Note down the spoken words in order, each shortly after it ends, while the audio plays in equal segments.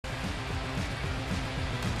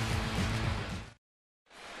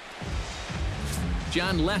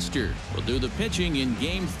John Lester will do the pitching in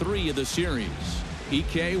Game 3 of the series.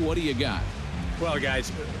 EK, what do you got? Well, guys,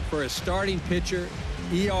 for a starting pitcher,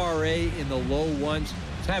 ERA in the low ones,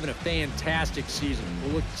 he's having a fantastic season.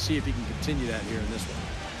 We'll look to see if he can continue that here in this one.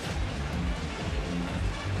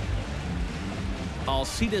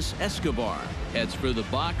 Alcides Escobar heads for the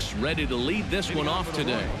box, ready to lead this one off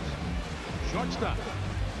today. Shortstop,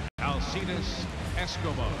 Alcides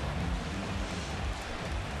Escobar.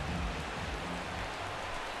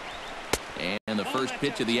 And the first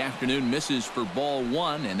pitch of the afternoon misses for ball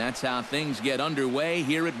one, and that's how things get underway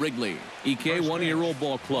here at Wrigley. EK, one of your old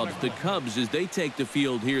ball clubs, the Cubs, as they take the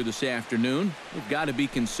field here this afternoon, they've got to be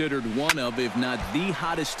considered one of, if not the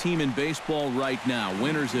hottest team in baseball right now.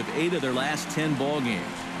 Winners of 8 of their last 10 ball games.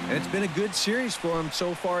 And it's been a good series for them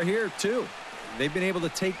so far here, too. They've been able to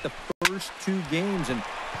take the first 2 games, and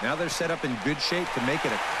now they're set up in good shape to make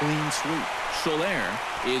it a clean sweep. Soler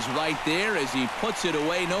is right there as he puts it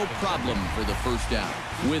away, no problem for the first out.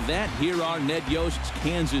 With that, here are Ned Yost's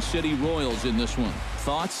Kansas City Royals in this one.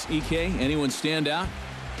 Thoughts, EK? Anyone stand out?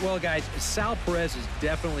 Well, guys, Sal Perez is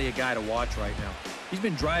definitely a guy to watch right now. He's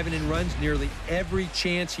been driving in runs nearly every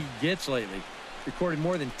chance he gets lately. Recorded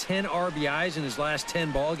more than 10 RBIs in his last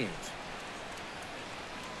 10 ball games.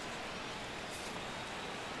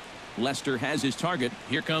 Lester has his target.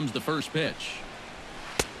 Here comes the first pitch.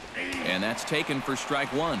 And that's taken for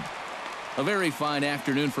strike one. A very fine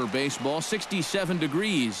afternoon for baseball. 67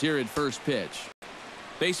 degrees here at first pitch.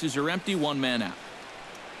 Bases are empty, 1 man out.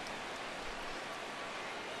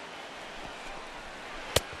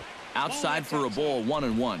 Outside for a ball,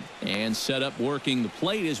 1-1. And set up working the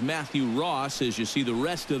plate is Matthew Ross, as you see the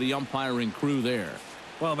rest of the umpiring crew there.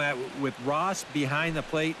 Well, Matt, with Ross behind the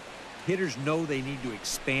plate, hitters know they need to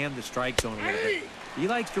expand the strike zone a little bit. He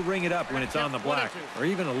likes to ring it up when it's on the black, or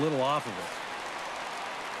even a little off of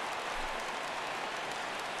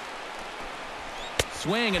it.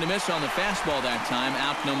 Swing and a miss on the fastball that time.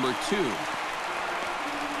 Out number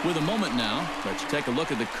 2. With a moment now, let's take a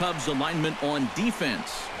look at the Cubs alignment on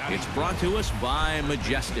defense. It's brought to us by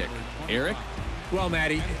Majestic. Eric? Well,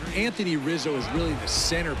 Matty, Anthony Rizzo is really the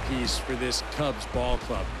centerpiece for this Cubs ball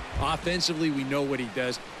club. Offensively, we know what he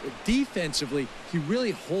does. But defensively, he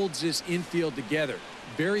really holds this infield together.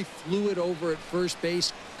 Very fluid over at first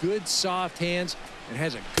base, good soft hands, and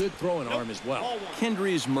has a good throwing arm as well.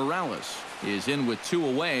 Kendrys Morales is in with 2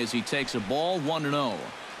 away as he takes a ball, 1-0.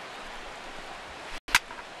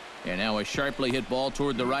 And now a sharply hit ball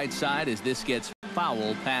toward the right side as this gets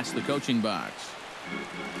foul past the coaching box.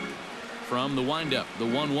 From the windup, the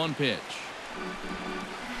 1-1 pitch.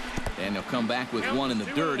 And he'll come back with 1 in the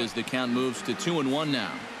dirt as the count moves to 2-1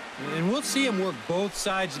 now. And we'll see him work both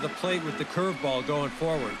sides of the plate with the curveball going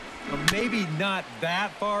forward. Well, maybe not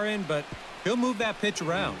that far in, but he'll move that pitch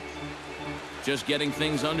around. Just getting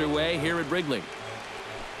things underway here at Wrigley.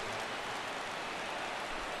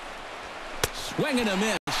 Swing and a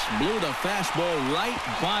miss. Blew the fastball right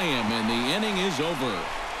by him, and the inning is over.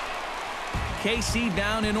 KC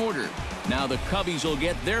down in order. Now the Cubbies will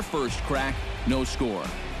get their first crack. No score.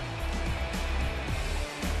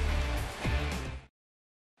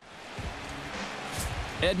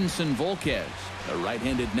 Edinson Volquez, a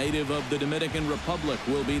right-handed native of the Dominican Republic,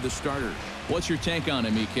 will be the starter. What's your take on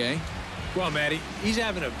him, EK? Well, Matty, he's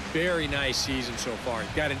having a very nice season so far.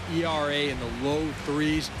 He's got an ERA in the low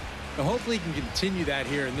 3s. Now, hopefully he can continue that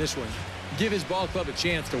here in this one. Give his ball club a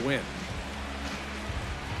chance to win.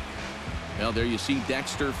 Well, there you see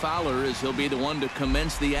Dexter Fowler as he'll be the one to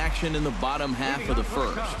commence the action in the bottom half of the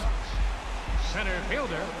first. Center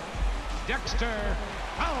fielder, Dexter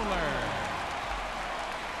Fowler.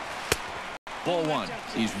 Ball 1.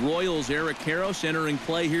 These Royals, Eric Karros, entering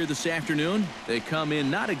play here this afternoon. They come in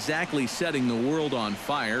not exactly setting the world on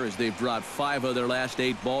fire as they've dropped 5 of their last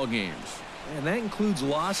 8 ball games. And that includes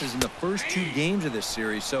losses in the first 2 games of this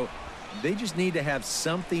series, so they just need to have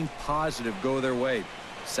something positive go their way.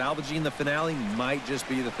 Salvaging the finale might just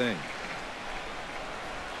be the thing.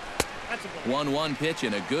 1-1 pitch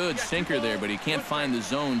and a good sinker there, but he can't find the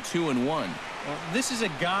zone. 2-1. Well, this is a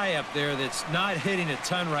guy up there that's not hitting a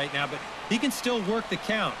ton right now, but he can still work the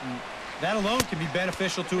count, and that alone can be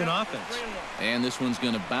beneficial to an offense. And this one's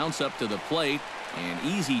going to bounce up to the plate. An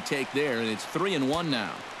easy take there, and it's 3-1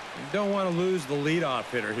 now. You don't want to lose the leadoff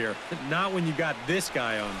hitter here. Not when you got this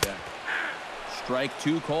guy on deck. Strike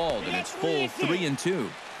 2 called, and it's full 3-2.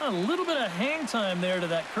 A little bit of hang time there to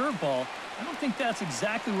that curveball. I don't think that's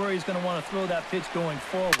exactly where he's going to want to throw that pitch going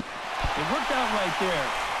forward. It worked out right there.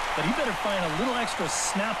 but he better find a little extra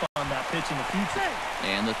snap on that pitch in the future.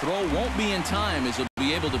 And the throw won't be in time as he'll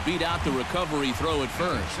be able to beat out the recovery throw at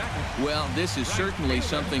first. Well, this is certainly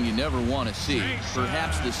something you never want to see.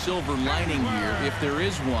 Perhaps the silver lining here, if there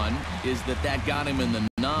is one, is that got him in the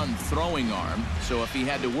non-throwing arm. So if he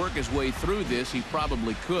had to work his way through this, he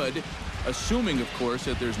probably could, assuming, of course,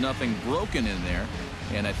 that there's nothing broken in there.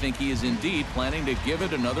 And I think he is indeed planning to give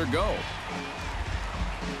it another go.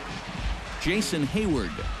 Jason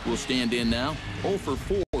Hayward will stand in now, 0 for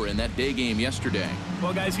 4 in that day game yesterday.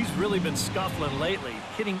 Well, guys, he's really been scuffling lately,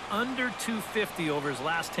 hitting under 250 over his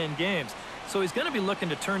last 10 games. So he's going to be looking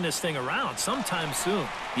to turn this thing around sometime soon.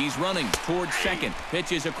 He's running towards second.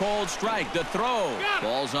 Pitches a cold strike. The throw.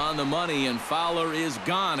 Ball's on the money, and Fowler is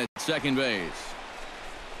gone at second base.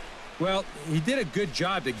 Well, he did a good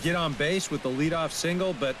job to get on base with the leadoff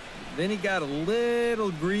single, but then he got a little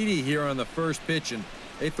greedy here on the first pitch, and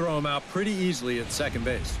they throw him out pretty easily at second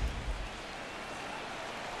base.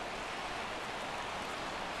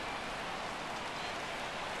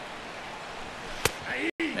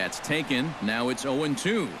 That's taken. Now it's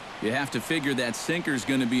 0-2. You have to figure that sinker's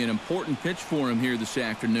going to be an important pitch for him here this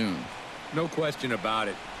afternoon. No question about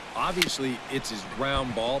it. Obviously, it's his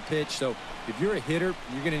ground ball pitch, so if you're a hitter,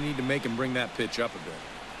 you're going to need to make him bring that pitch up a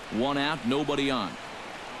bit. One out, nobody on.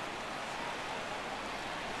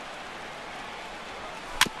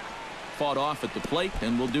 Fought off at the plate,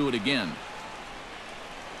 and we'll do it again.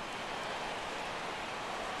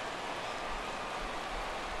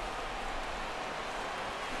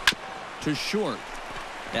 To short.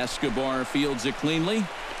 Escobar fields it cleanly.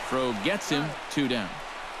 Throw gets him. 2 down.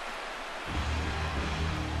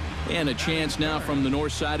 And a chance now from the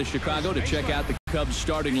north side of Chicago to check out the Cubs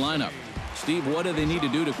starting lineup. Steve, what do they need to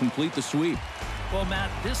do to complete the sweep? Well,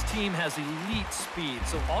 Matt, this team has elite speed,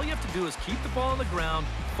 so all you have to do is keep the ball on the ground,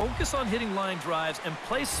 focus on hitting line drives, and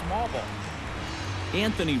play small ball.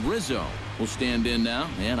 Anthony Rizzo will stand in now,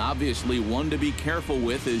 and obviously one to be careful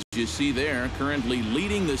with, as you see there, currently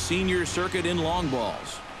leading the senior circuit in long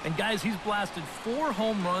balls. And guys, he's blasted 4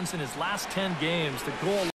 home runs in his last 10 games to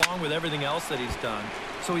go along with everything else that he's done.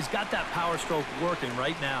 So he's got that power stroke working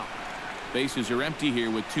right now. Bases are empty here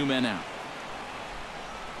with 2 men out.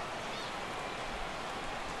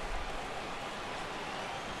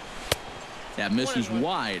 That misses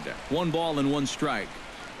wide. 1 ball and 1 strike.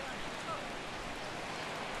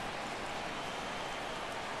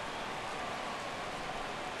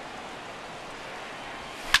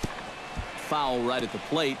 Foul right at the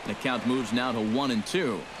plate. The count moves now to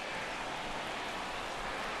 1-2.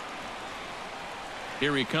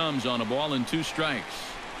 Here he comes on a ball and 2 strikes.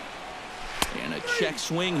 And a check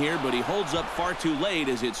swing here, but he holds up far too late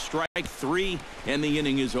as it's strike 3 and the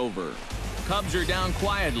inning is over. Cubs are down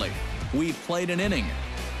quietly. We've played an inning.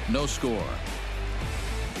 No score.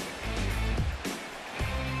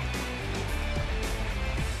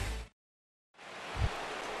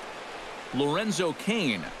 Lorenzo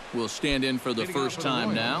Cain will stand in for the first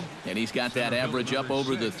time now, and he's got that average up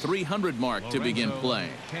over the 300 mark to begin play.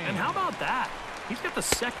 And how about that? He's got the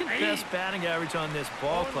second best batting average on this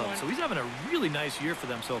ball club, so he's having a really nice year for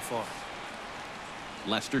them so far.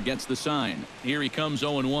 Lester gets the sign. Here he comes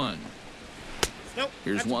 0-1.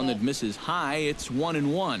 Here's one that misses high. It's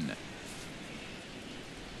 1-1.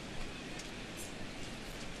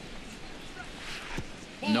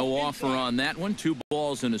 No offer on that one. 2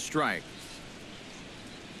 balls and a strike.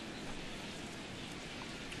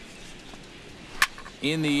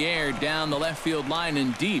 In the air, down the left field line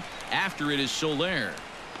and deep. After it is Soler.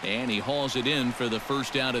 And he hauls it in for the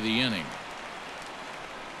first out of the inning.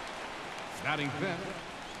 Batting fifth,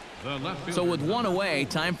 the left fielder. So with 1 away,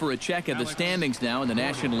 time for a check at the standings now in the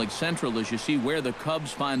National League Central as you see where the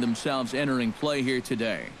Cubs find themselves entering play here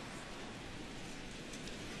today.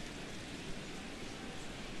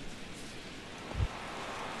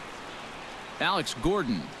 Alex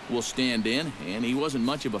Gordon will stand in, and he wasn't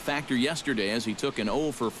much of a factor yesterday as he took an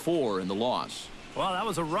 0 for 4 in the loss. Well, that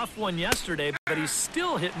was a rough one yesterday, but he's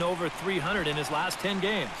still hitting over 300 in his last 10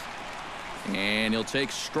 games. And he'll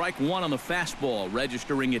take strike 1 on the fastball,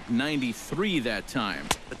 registering at 93 that time.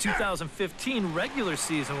 The 2015 regular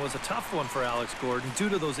season was a tough one for Alex Gordon due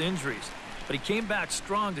to those injuries. But he came back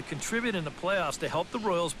strong to contribute in the playoffs to help the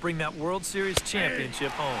Royals bring that World Series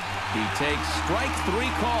championship home. He takes strike 3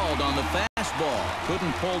 called on the fastball.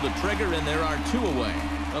 Couldn't pull the trigger, and there are 2 away.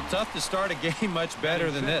 Well, tough to start a game much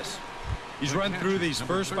better than this. He's run through these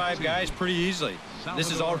first 5 guys pretty easily.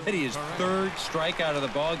 This is already his 3rd strikeout of the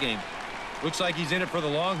ball game. Looks like he's in it for the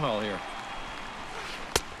long haul here.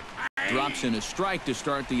 Drops in a strike to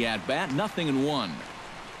start the at-bat. 0-1.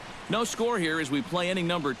 No score here as we play inning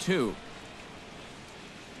number 2.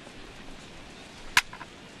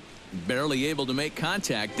 Barely able to make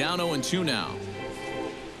contact. Down 0-2 now.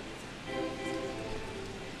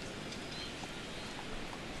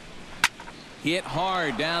 Hit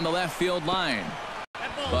hard down the left field line.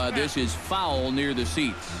 But this is foul near the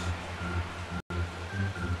seats.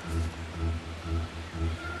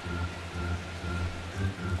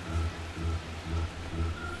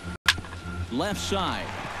 Left side.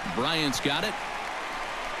 Bryant's got it.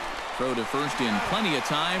 Throw to first in plenty of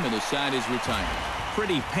time, and the side is retired.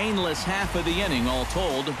 Pretty painless half of the inning all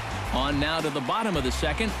told. On now to the bottom of the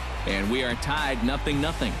second, and we are tied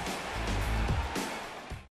 0-0.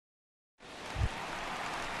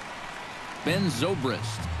 Ben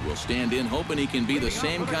Zobrist will stand in, hoping he can be the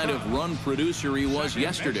same kind of run producer he was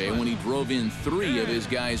yesterday when he drove in 3 of his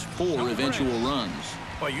guys' 4 eventual runs.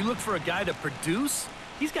 Boy, you look for a guy to produce?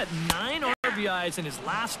 He's got 9 RBIs in his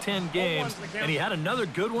last 10 games, and he had another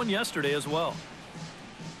good one yesterday as well.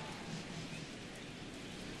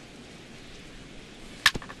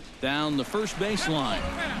 Down the first baseline,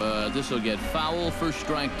 but this will get foul for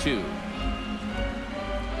strike 2.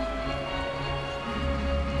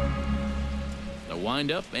 The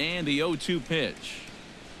windup and the 0-2 pitch.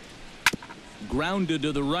 Grounded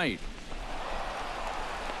to the right.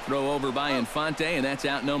 Throw over by Infante, and that's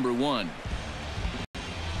out number 1.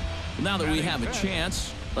 Now that we have a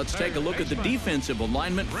chance, let's take a look at the defensive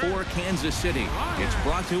alignment for Kansas City. It's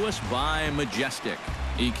brought to us by Majestic.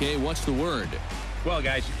 EK, what's the word? Well,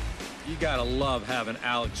 guys, you got to love having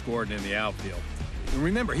Alex Gordon in the outfield. And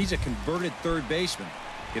remember, he's a converted third baseman.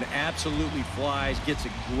 It absolutely flies, gets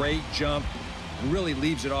a great jump, and really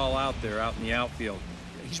leaves it all out there out in the outfield.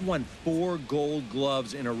 He's won 4 Gold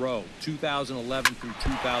Gloves in a row, 2011 through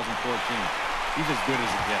 2014. He's as good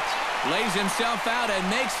as it gets. Lays himself out and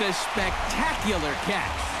makes a spectacular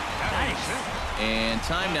catch. Nice. And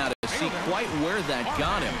time now to see quite where that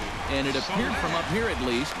got him. And it appeared from up here at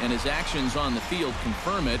least, and his actions on the field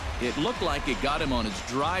confirm it. It looked like it got him on his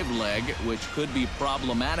drive leg, which could be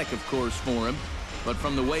problematic, of course, for him. But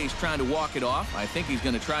from the way he's trying to walk it off, I think he's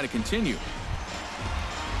going to try to continue.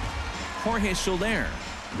 Jorge Soler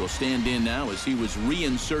will stand in now as he was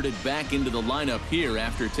reinserted back into the lineup here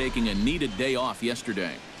after taking a needed day off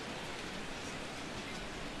yesterday.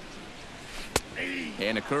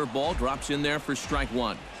 And a curveball drops in there for strike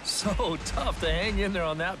 1. So tough to hang in there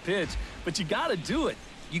on that pitch, but you got to do it.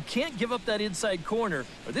 You can't give up that inside corner,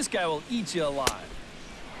 or this guy will eat you alive.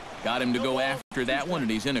 Got him to go after that one, and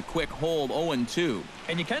he's in a quick hold, 0-2.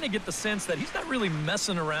 And you kind of get the sense that he's not really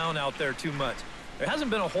messing around out there too much. There hasn't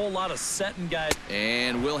been a whole lot of setting guys.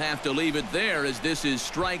 And we'll have to leave it there as this is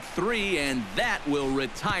strike 3, and that will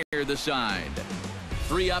retire the side.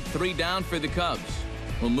 3 up, 3 down for the Cubs.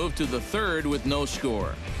 We'll move to the 3rd with no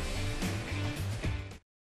score.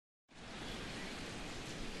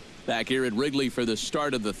 Back here at Wrigley for the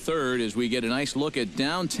start of the 3rd as we get a nice look at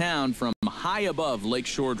downtown from high above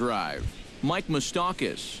Lakeshore Drive. Mike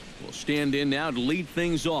Moustakas will stand in now to lead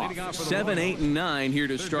things off. 7, 8, and 9 here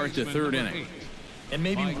to start the 3rd inning. And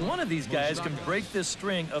maybe one of these guys can break this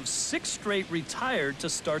string of 6 straight retired to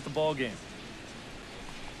start the ball game.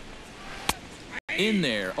 In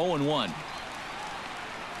there, 0-1.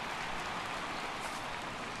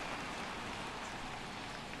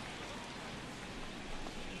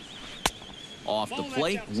 Off the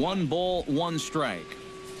plate, 1 ball, 1 strike.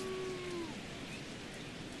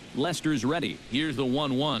 Lester's ready. Here's the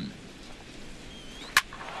 1-1.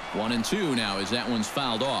 1-2 now as that one's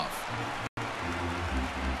fouled off.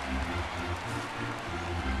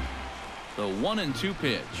 The 1-2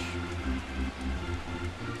 pitch.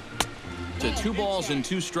 To 2 balls and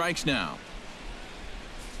 2 strikes now.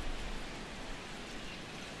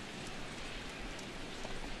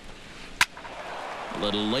 A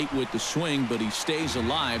little late with the swing, but he stays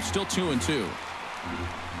alive. Still 2-2.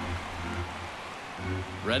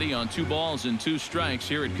 Ready on 2 balls and 2 strikes.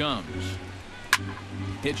 Here it comes.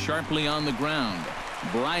 Hit sharply on the ground.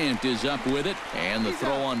 Bryant is up with it, and the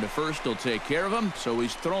throw on to first will take care of him. So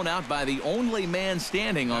he's thrown out by the only man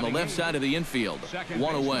standing on the left side of the infield.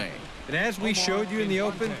 1 away. And as we showed you in the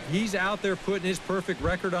open, he's out there putting his perfect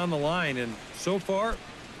record on the line. And so far,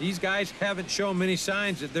 these guys haven't shown many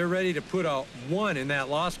signs that they're ready to put a 1 in that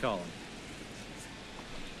loss column.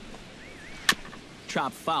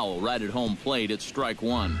 Chop foul right at home plate. It's strike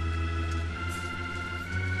 1.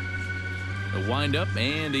 The windup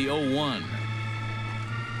and the 0-1.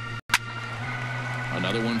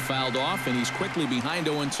 Another one fouled off, and he's quickly behind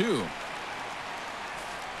 0-2.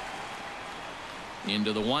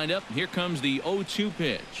 Into the windup. Here comes the 0-2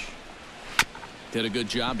 pitch. Did a good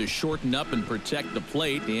job to shorten up and protect the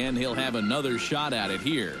plate, and he'll have another shot at it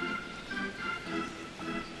here.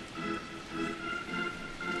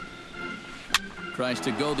 Tries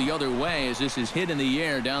to go the other way as this is hit in the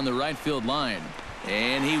air down the right field line.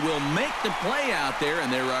 And he will make the play out there,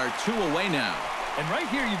 and there are 2 away now. And right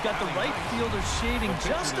here, you've got the right fielder shading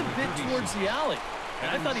just a bit towards the alley.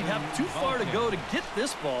 And I thought he'd have too far to go to get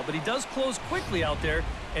this ball, but he does close quickly out there,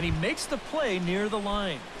 and he makes the play near the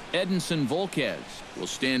line. Edinson Volquez will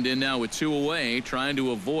stand in now with 2 away, trying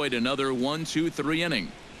to avoid another 1-2-3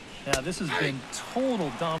 inning. Now, this has been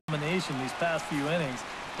total domination these past few innings.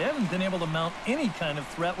 They haven't been able to mount any kind of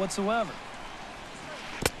threat whatsoever.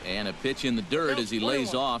 And a pitch in the dirt as he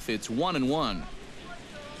lays off. It's 1-1.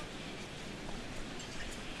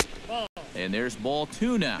 And there's ball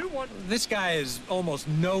 2 now. This guy is almost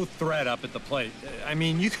no threat up at the plate. I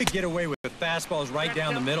mean, you could get away with fastballs right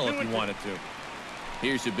down the middle if you wanted to.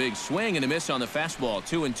 Here's a big swing and a miss on the fastball.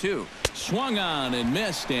 2-2. Swung on and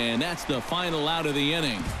missed, and that's the final out of the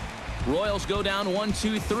inning. Royals go down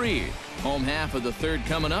 1-2-3. Home half of the third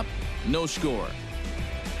coming up. No score.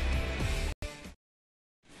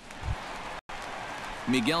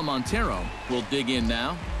 Miguel Montero will dig in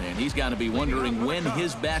now, and he's got to be wondering when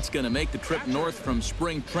his bat's going to make the trip north from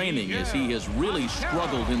spring training, as he has really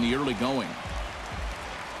struggled in the early going.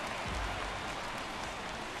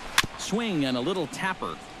 Swing and a little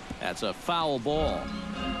tapper. That's a foul ball.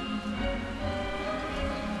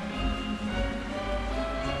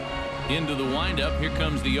 Into the windup. Here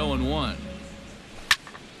comes the 0-1.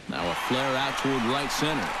 Now a flare out toward right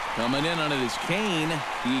center. Coming in on it is Kane.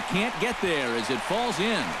 He can't get there as it falls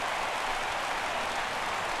in.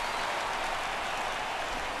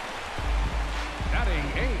 Batting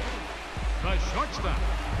 8, the shortstop,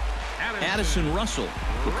 Addison Russell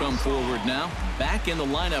will come forward now. Back in the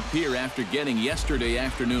lineup here after getting yesterday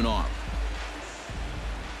afternoon off.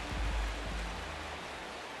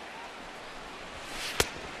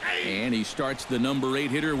 And he starts the number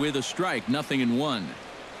 8 hitter with a strike. 0-1.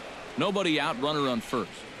 Nobody out, runner on first.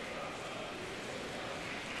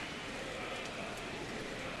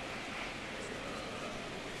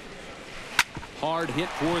 Hard hit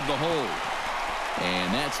toward the hole.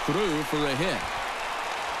 And that's through for a hit.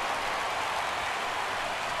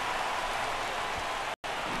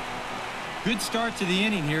 Good start to the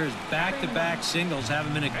inning here as back-to-back singles have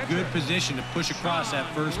him in a good position to push across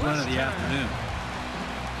that first run of the afternoon.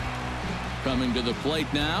 Coming to the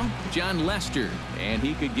plate now, John Lester, and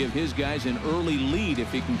he could give his guys an early lead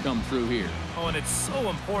if he can come through here. Oh, and it's so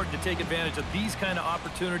important to take advantage of these kind of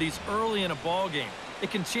opportunities early in a ball game. It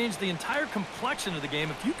can change the entire complexion of the game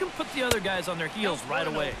if you can put the other guys on their heels right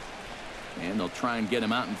away. And they'll try and get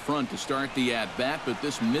him out in front to start the at-bat, but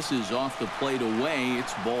this misses off the plate away.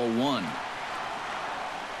 It's ball 1.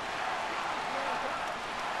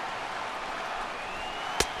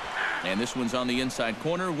 And this one's on the inside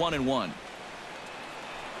corner. 1-1.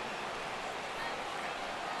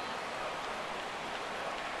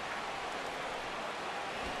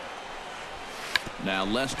 Now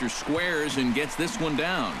Lester squares and gets this one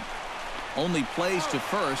down. Only plays to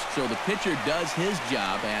first, so the pitcher does his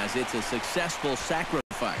job as it's a successful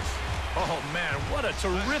sacrifice. Oh, man, what a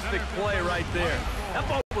terrific play right there. That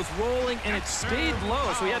ball was rolling, and it stayed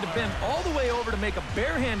low, so he had to bend all the way over to make a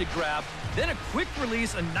barehanded grab, then a quick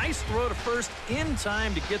release, a nice throw to first in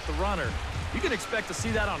time to get the runner. You can expect to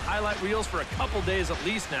see that on highlight reels for a couple days at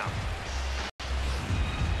least now.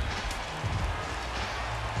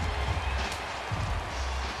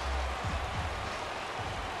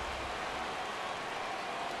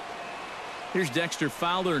 Here's Dexter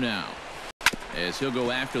Fowler now, as he'll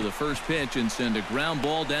go after the first pitch and send a ground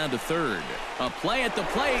ball down to third. A play at the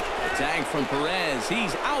plate. A tag from Perez.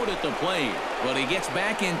 He's out at the plate, but he gets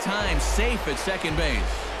back in time, safe at second base.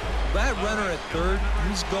 That runner at third,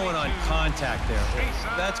 he's going on contact there.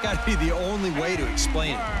 That's got to be the only way to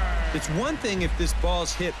explain it. It's one thing if this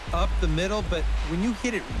ball's hit up the middle, but when you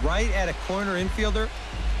hit it right at a corner infielder,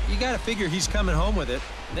 you got to figure he's coming home with it.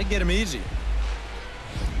 They get him easy.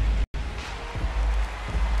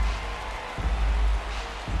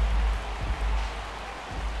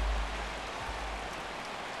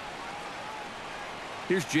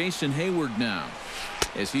 Here's Jason Hayward now,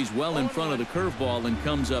 as he's well in front of the curveball and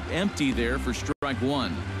comes up empty there for strike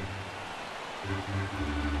 1.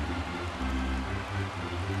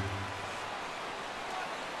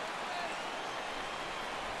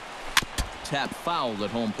 Tap foul at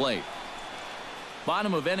home plate.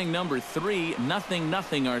 Bottom of inning number 3,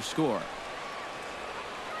 0-0 our score.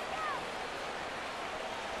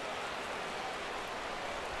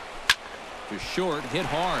 To short, hit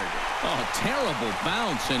hard. Oh, terrible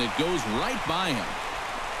bounce, and it goes right by him.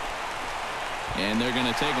 And they're going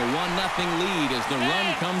to take a 1-0 lead as the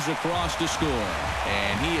run comes across to score.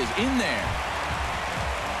 And he is in there.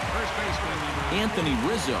 first baseman. Anthony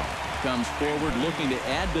Rizzo comes forward looking to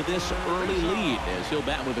add to this early lead as he'll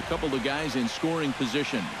bat with a couple of guys in scoring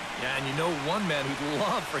position. Yeah, and you know one man who'd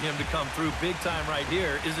love for him to come through big time right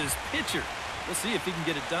here is his pitcher. We'll see if he can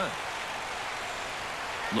get it done.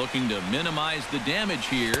 Looking to minimize the damage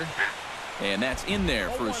here. And that's in there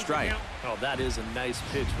for a strike. Oh, that is a nice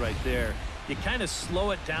pitch right there. You kind of slow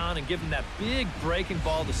it down and give him that big breaking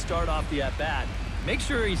ball to start off the at-bat. Make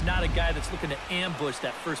sure he's not a guy that's looking to ambush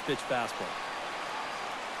that first pitch fastball.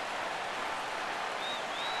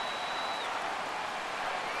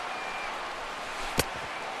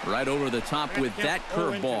 Right over the top with that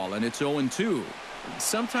curveball, and it's 0-2.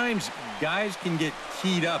 Sometimes guys can get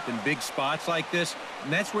keyed up in big spots like this,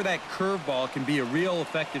 and that's where that curveball can be a real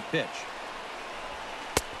effective pitch.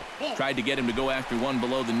 Tried to get him to go after one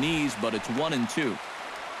below the knees, but it's 1-2.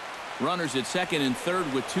 Runners at second and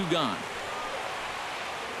third with 2 gone.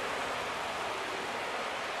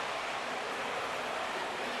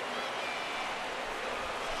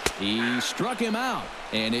 He struck him out,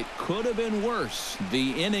 and it could have been worse.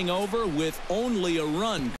 The inning over with only a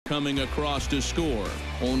run coming across to score.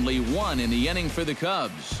 Only 1 in the inning for the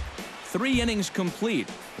Cubs. 3 innings complete.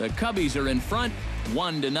 The Cubbies are in front,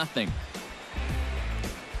 1-0.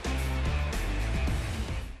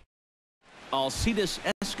 Alcides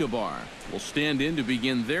Escobar will stand in to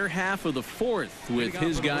begin their half of the 4th with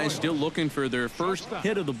his guys still looking for their first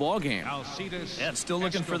hit of the ballgame. And still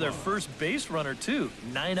looking for their first base runner, too.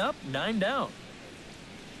 9 up, 9 down.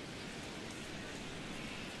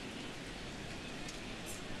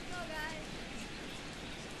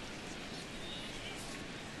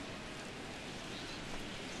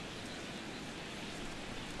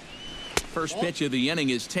 First pitch of the inning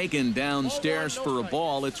is taken downstairs for a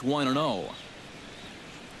ball. It's 1-0.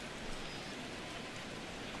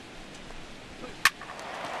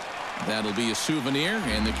 That'll be a souvenir,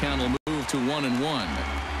 and the count will move to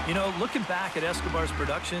 1-1. You know, looking back at Escobar's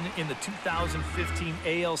production in the 2015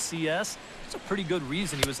 ALCS, it's a pretty good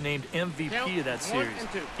reason he was named MVP of that series.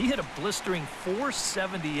 He hit a blistering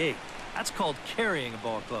 .478. That's called carrying a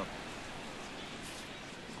ball club.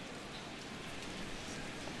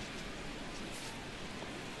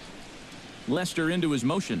 Lester into his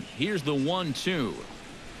motion. Here's the 1-2.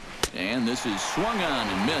 And this is swung on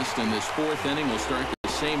and missed, and this 4th inning will start the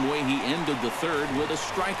same way he ended the 3rd with a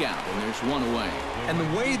strikeout, and there's 1 away. And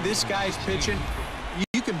the way this guy's pitching,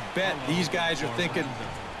 you can bet these guys are thinking,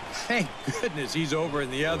 thank goodness he's over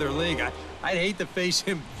in the other league. I'd hate to face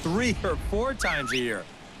him 3 or 4 times a year.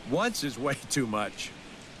 Once is way too much.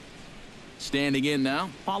 Standing in now,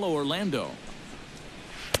 Paulo Orlando.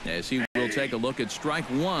 As he will take a look at strike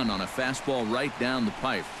 1 on a fastball right down the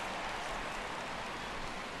pipe.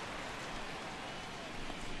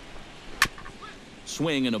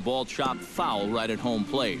 Swing and a ball chopped foul right at home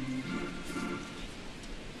plate.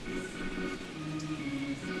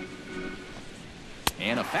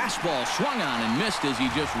 And a fastball swung on and missed as he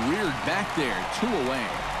just reared back there. 2 away.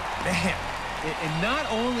 Man, and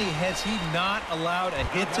not only has he not allowed a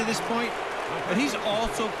hit to this point, but he's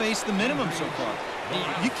also faced the minimum so far.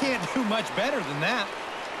 You can't do much better than that.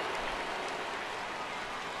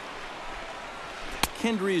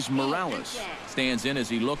 Kendrys Morales stands in as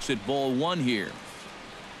he looks at ball 1 here.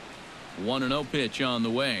 1-0 pitch on the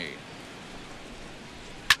way.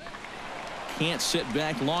 Can't sit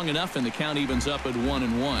back long enough, and the count evens up at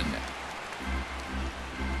 1-1.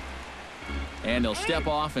 And he'll step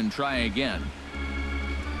off and try again.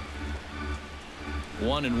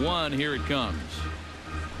 1-1. Here it comes.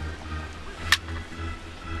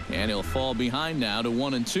 And he'll fall behind now to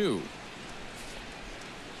 1-2.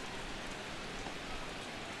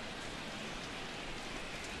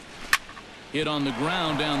 Hit on the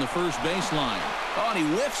ground down the first baseline. Oh, and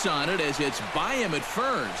he whiffs on it as it's by him at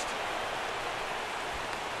first.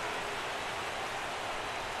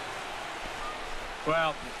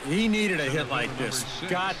 Well, he needed a hit like this.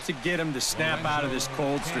 Got to get him to snap out of this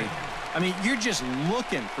cold streak. I mean, you're just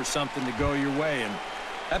looking for something to go your way, and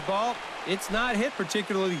that ball, it's not hit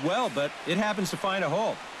particularly well, but it happens to find a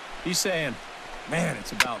hole. He's saying, man,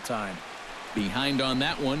 it's about time. Behind on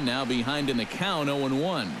that one, now behind in the count,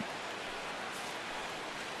 0-1.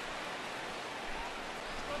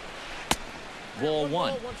 Ball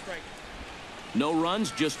 1. No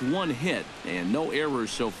runs, just 1 hit, and no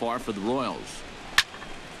errors so far for the Royals.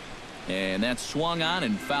 And that's swung on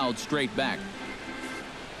and fouled straight back.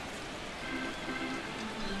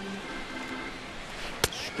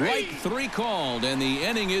 Strike 3 called, and the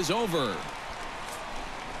inning is over.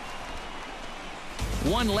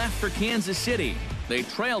 1 left for Kansas City. They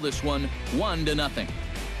trail this one 1-0.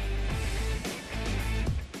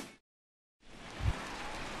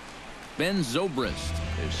 Ben Zobrist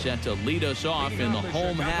is set to lead us off in the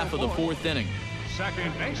home half of the fourth inning.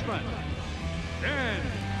 Second baseman, Ben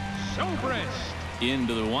Zobrist.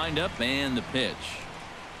 Into the windup and the pitch.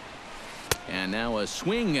 And now a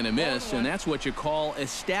swing and a miss, and that's what you call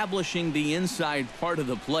establishing the inside part of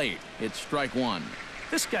the plate. It's strike one.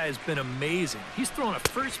 This guy has been amazing. He's thrown a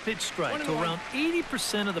first pitch strike to around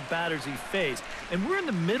 80% of the batters he faced, and we're in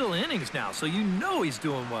the middle innings now, so you know he's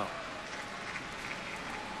doing well.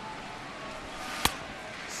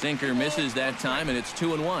 Sinker misses that time, and it's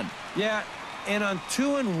 2-1. Yeah, and on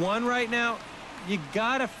 2-1 right now, you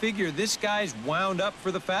gotta figure this guy's wound up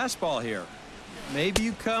for the fastball here. Maybe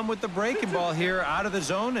you come with the breaking ball here out of the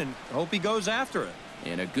zone and hope he goes after it.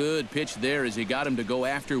 And a good pitch there as he got him to go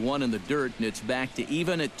after one in the dirt, and it's back to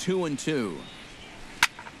even at 2-2.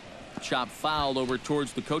 Chop fouled over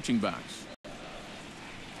towards the coaching box.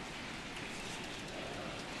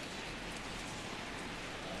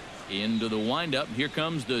 Into the windup. Here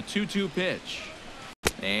comes the 2-2 pitch.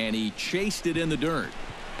 And he chased it in the dirt.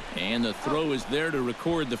 And the throw is there to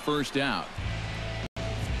record the first out.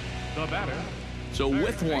 The batter. So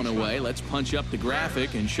with one away, let's punch up the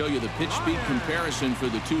graphic and show you the pitch speed comparison for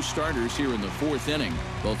the two starters here in the fourth inning.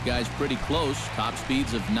 Both guys pretty close. Top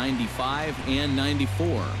speeds of 95 and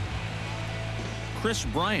 94. Chris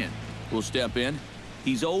Bryant will step in.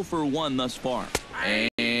 He's 0 for 1 thus far.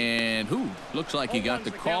 And looks like he got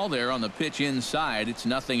the call there on the pitch inside. It's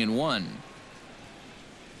 0-1.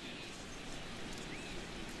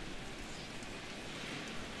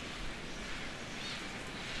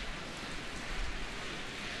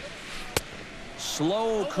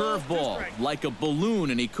 Slow curveball like a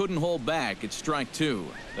balloon, and he couldn't hold back. It's strike two.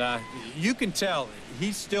 You can tell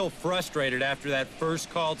he's still frustrated after that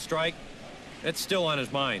first called strike. It's still on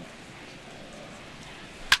his mind.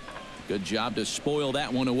 Good job to spoil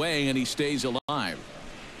that one away, and he stays alive.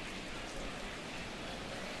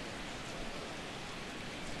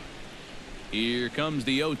 Here comes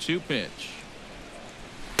the 0-2 pitch.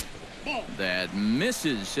 That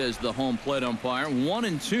misses, says the home plate umpire.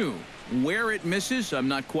 1-2. Where it misses, I'm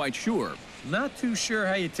not quite sure. Not too sure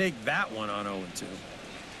how you take that one on 0-2.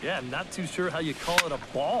 Yeah, not too sure how you call it a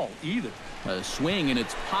ball either. A swing, and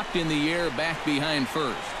it's popped in the air back behind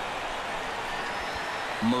first.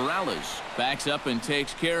 Morales backs up and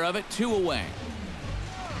takes care of it. 2 away.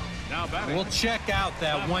 Now batting. We'll check out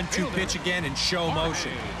that 1-2 pitch again in show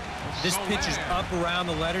motion. This pitch is up around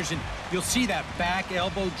the letters, and you'll see that back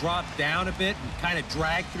elbow drop down a bit and kind of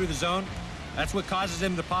drag through the zone. That's what causes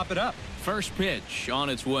him to pop it up. First pitch on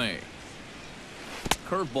its way.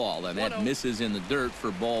 Curveball, and that misses in the dirt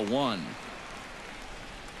for ball one.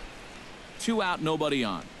 2 out, nobody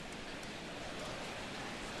on.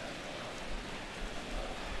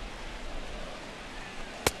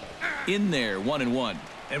 In there, 1-1.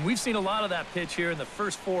 And we've seen a lot of that pitch here in the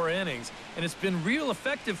first 4 innings, and it's been real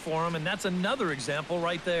effective for him, and that's another example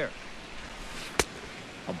right there.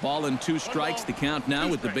 A ball and 2 strikes, the count now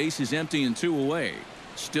with the bases empty and 2 away.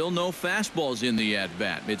 Still no fastballs in the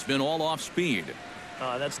at-bat. It's been all off speed.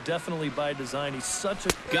 That's definitely by design. He's such a...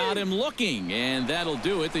 Got him looking, and that'll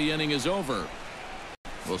do it. The inning is over.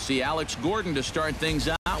 We'll see Alex Gordon to start things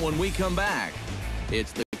out when we come back.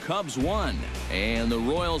 It's the Cubs 1 and the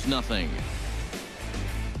Royals 0.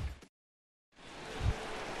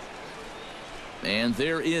 And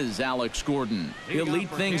there is Alex Gordon. He'll lead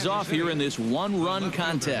things off here in this 1-run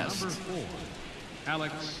contest. Number 4,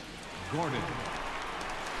 Alex Gordon.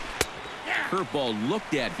 Curveball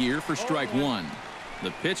looked at here for strike 1.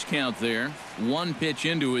 The pitch count there. 1 pitch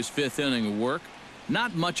into his 5th inning of work.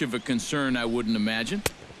 Not much of a concern, I wouldn't imagine.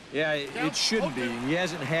 Yeah, it shouldn't be. He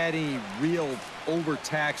hasn't had any real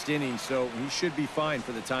overtaxed innings, so he should be fine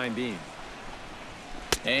for the time being.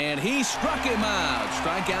 And he struck him out.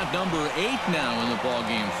 Strikeout number 8 now in the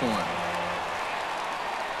ballgame for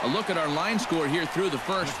him. A look at our line score here through the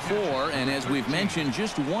first 4, and as we've mentioned,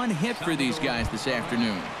 just 1 hit for these guys this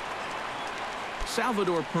afternoon.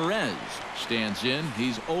 Salvador Perez stands in.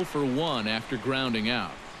 He's 0 for 1 after grounding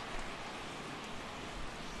out.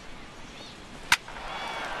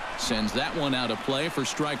 Sends that one out of play for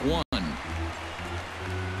strike 1.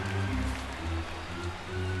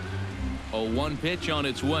 0-1 pitch on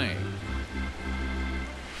its way.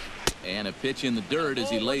 And a pitch in the dirt as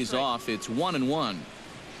he lays off. It's 1-1.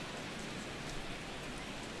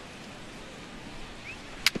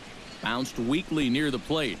 Bounced weakly near the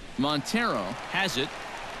plate. Montero has it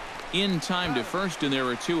in time to first, and there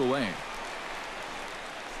are 2 away.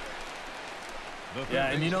 Yeah,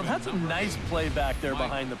 and you know, that's a nice play back there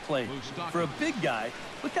behind the plate. For a big guy,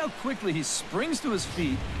 look how quickly he springs to his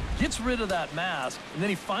feet, gets rid of that mask, and then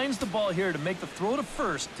he finds the ball here to make the throw to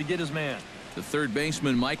first to get his man. The third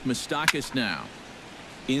baseman, Mike Moustakas, now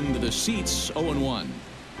into the seats. 0-1.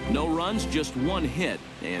 No runs, just one hit,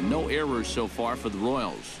 and no errors so far for the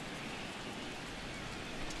Royals.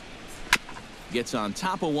 Gets on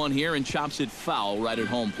top of one here and chops it foul right at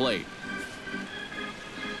home plate.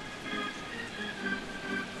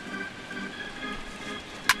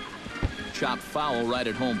 Chopped foul right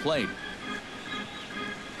at home plate.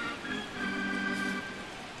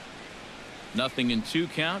 Nothing in 2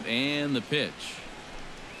 count, and the pitch.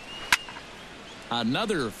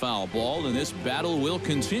 Another foul ball, and this battle will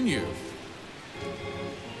continue.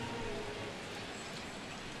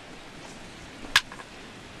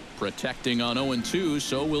 Protecting on 0-2,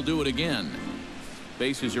 so we'll do it again.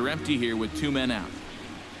 Bases are empty here with 2 men out.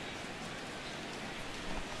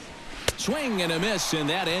 Swing and a miss, and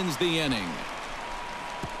that ends the inning.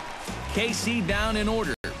 KC down in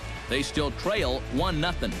order. They still trail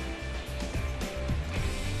 1-0.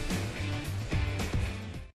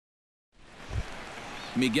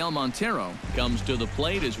 Miguel Montero comes to the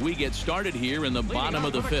plate as we get started here in the bottom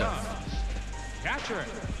of the 5th. Catcher,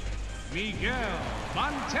 Miguel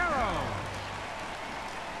Montero.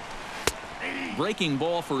 Breaking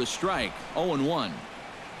ball for a strike. 0-1.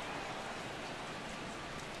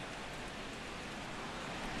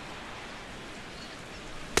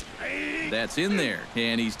 That's in there,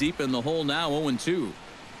 and he's deep in the hole now. 0-2.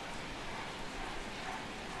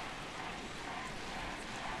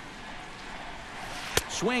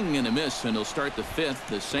 Swing and a miss, and he'll start the 5th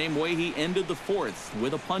the same way he ended the 4th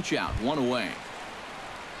with a punch out, 1 away.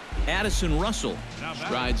 Addison Russell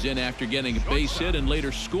strides in after getting a base hit and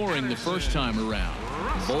later scoring the first time around.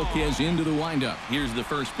 Volquez into the windup. Here's the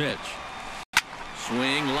first pitch.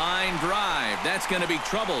 Swing, line drive. That's going to be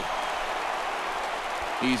trouble.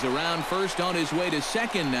 He's around first on his way to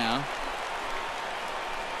second now.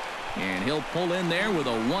 And he'll pull in there with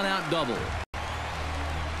a 1-out double.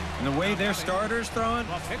 And the way their starter's throwing,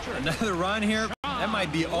 another run here, that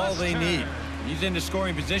might be all they need. He's into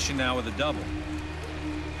scoring position now with a double.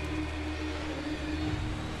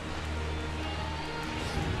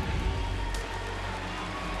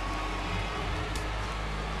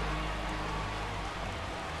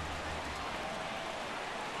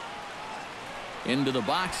 Into the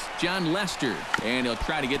box, John Lester, and he'll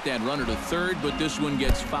try to get that runner to third, but this one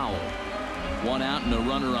gets fouled. 1 out and a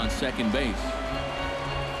runner on second base.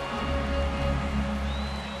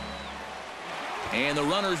 And the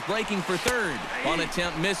runner's breaking for third. On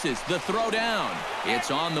attempt misses. The throw down.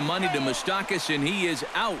 It's on the money to Moustakas, and he is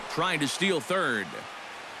out trying to steal third.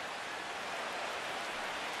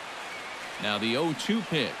 Now the 0-2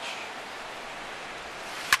 pitch.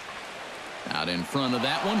 Out in front of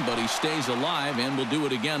that one, but he stays alive and will do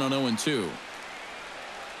it again on 0-2.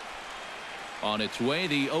 On its way,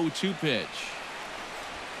 the 0-2 pitch.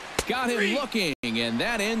 Got him looking, and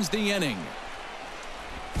that ends the inning.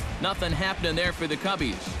 Nothing happening there for the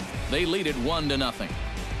Cubbies. They lead it 1-0.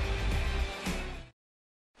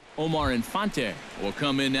 Omar Infante will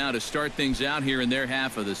come in now to start things out here in their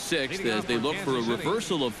half of the 6th as they look for a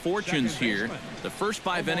reversal of fortunes here. The first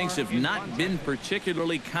 5 innings have not been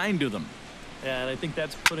particularly kind to them. Yeah, and I think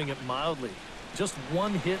that's putting it mildly. Just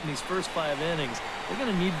 1 hit in these first 5 innings. They're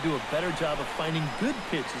going to need to do a better job of finding good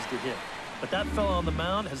pitches to hit. But that fellow on the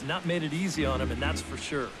mound has not made it easy on him, and that's for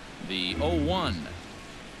sure. The 0-1.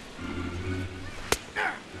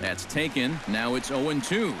 That's taken. Now it's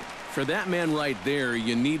 0-2. For that man right there,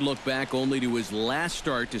 you need look back only to his last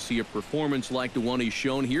start to see a performance like the one he's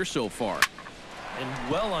shown here so far.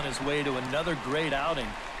 And well on his way to another great outing.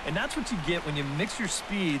 And that's what you get when you mix your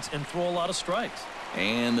speeds and throw a lot of strikes.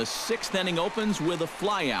 And the 6th inning opens with a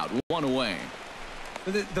flyout, 1 away.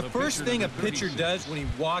 The first thing a pitcher does when he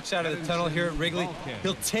walks out of the tunnel here at Wrigley,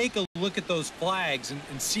 he'll take a look at those flags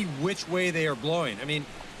and see which way they are blowing. I mean,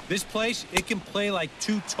 this place, it can play like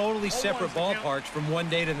 2 totally separate ballparks from one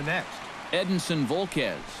day to the next. Edinson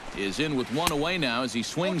Volquez is in with 1 away now as he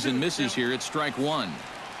swings and misses here at strike 1.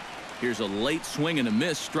 Here's a late swing and a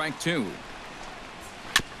miss, strike 2.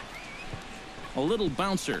 A little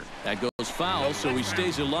bouncer. That goes foul, so he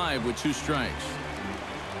stays alive with 2 strikes.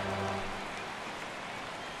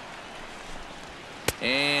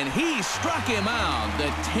 And he struck him out. The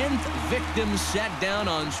 10th victim set down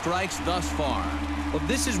on strikes thus far. Well,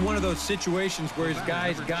 this is one of those situations where his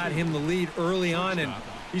guys got him the lead early on, and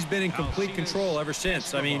he's been in complete control ever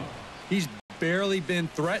since. I mean, he's barely been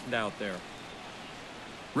threatened out there.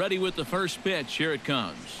 Ready with the first pitch. Here it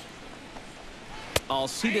comes.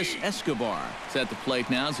 Alcides Escobar is at the plate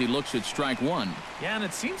now as he looks at strike 1. Yeah, and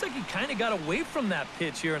it seems like he kind of got away from that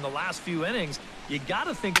pitch here in the last few innings. you got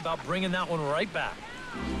to think about bringing that one right back.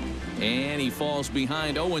 And he falls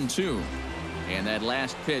behind 0-2. And that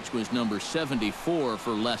last pitch was number 74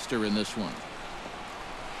 for Lester in this one.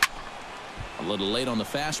 A little late on the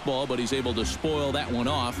fastball, but he's able to spoil that one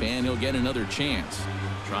off, and he'll get another chance.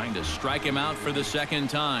 Trying to strike him out for the second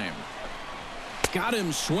time. Got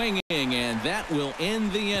him swinging, and that will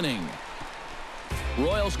end the inning.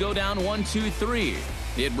 Royals go down 1-2-3.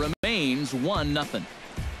 It remains 1-0.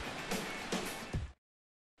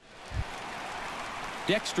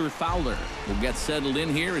 Dexter Fowler will get settled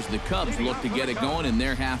in here as the Cubs look to get it going in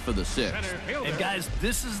their half of the sixth. And guys,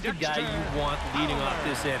 this is the guy you want leading off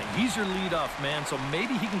this inning. He's your leadoff man, so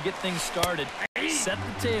maybe he can get things started, set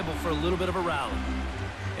the table for a little bit of a rally.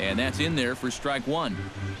 And that's in there for strike one.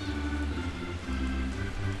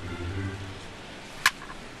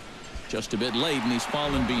 Just a bit late, and he's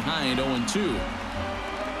fallen behind 0-2.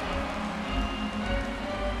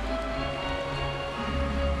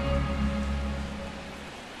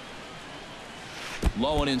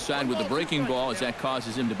 Low and inside with the breaking ball as that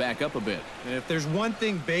causes him to back up a bit. And if there's one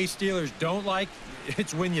thing base stealers don't like,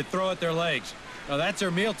 it's when you throw at their legs. Now that's their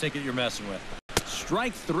meal ticket you're messing with.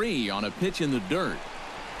 Strike three on a pitch in the dirt.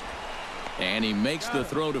 And he makes the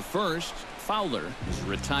throw to first. Fowler is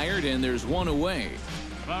retired, and there's one away.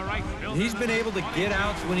 He's been able to get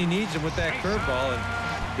outs when he needs them with that curveball,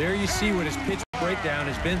 and there you see what his pitch breakdown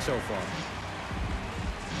has been so far.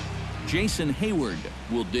 Jason Hayward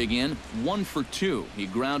will dig in 1 for 2. He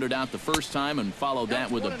grounded out the first time and followed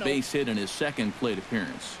that with a base hit in his second plate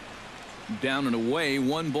appearance. Down and away,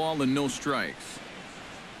 1 ball and no strikes.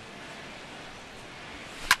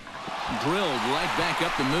 Drilled right back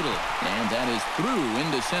up the middle, and that is through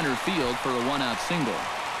into center field for a 1-out single.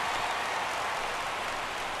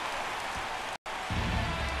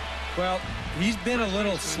 Well, he's been a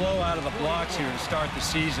little slow out of the blocks here to start the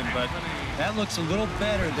season, but that looks a little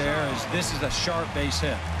better there as this is a sharp base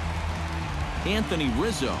hit. Anthony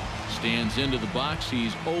Rizzo stands into the box.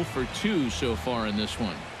 He's 0 for 2 so far in this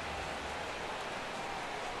one.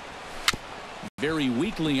 Very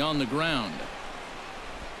weakly on the ground.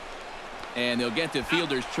 And they'll get to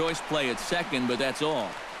fielder's choice play at second, but that's all.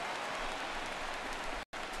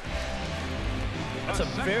 That's a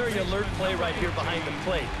very alert play right here behind the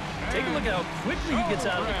plate. Take a look at how quickly he gets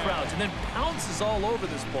out of the crowds and then pounces all over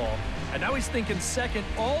this ball. And now he's thinking second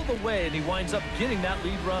all the way, and he winds up getting that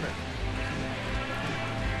lead runner.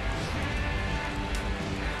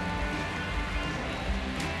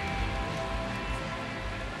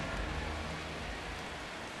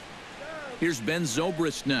 Here's Ben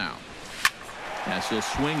Zobrist now. That's a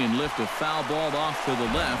swing and lift, a foul ball off to the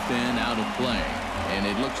left and out of play. And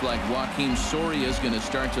it looks like Joakim Soria is going to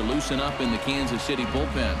start to loosen up in the Kansas City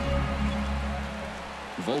bullpen.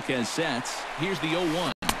 Volquez sets. Here's the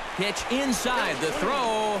 0-1. Pitch inside. The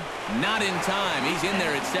throw. Not in time. He's in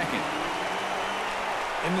there at second.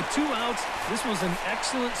 And with 2 outs, this was an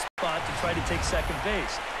excellent spot to try to take second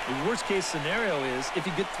base. The worst case scenario is if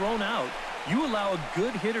you get thrown out, you allow a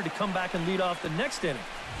good hitter to come back and lead off the next inning.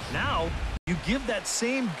 Now you give that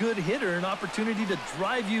same good hitter an opportunity to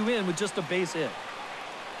drive you in with just a base hit.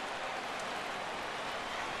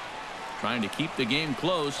 Trying to keep the game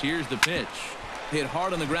close. Here's the pitch. Hit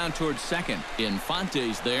hard on the ground towards second.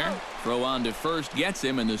 Infante's there. Throw on to first gets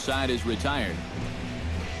him, and the side is retired.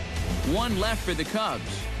 1 left for the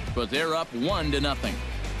Cubs, but they're up 1-0.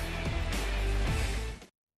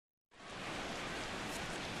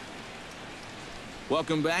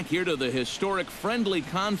 Welcome back here to the historic friendly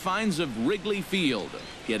confines of Wrigley Field.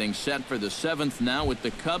 Getting set for the 7th now with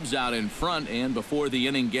the Cubs out in front, and before the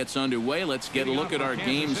inning gets underway, let's get a look at our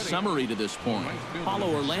game summary to this point. Paulo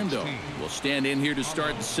Orlando will stand in here to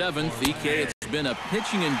start the 7th. EK, it's been a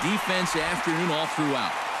pitching and defense afternoon all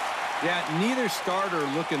throughout. Yeah, neither starter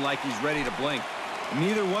looking like he's ready to blink.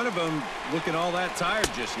 Neither one of them looking all that tired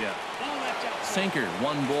just yet. Sinker,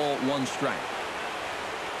 1 ball, 1 strike.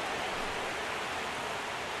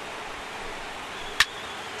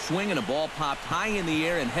 Swing and a ball popped high in the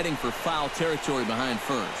air and heading for foul territory behind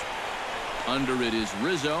first. Under it is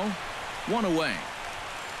Rizzo. 1 away.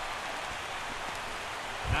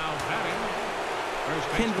 Now batting.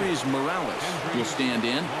 Kendrys Morales will stand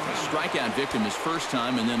in. A strikeout victim his first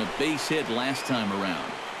time, and then a base hit last time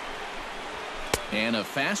around. And a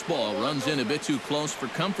fastball runs in a bit too close for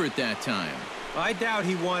comfort that time. I doubt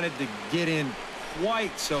he wanted to get in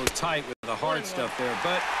quite so tight with the hard stuff there,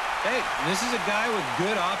 but hey, this is a guy with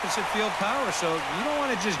good opposite field power, so you don't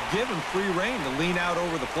want to just give him free rein to lean out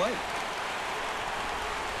over the plate.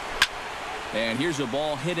 And here's a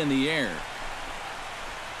ball hit in the air.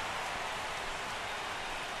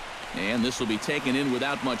 And this will be taken in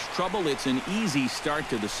without much trouble. It's an easy start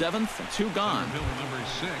to the 7th. 2 gone. Number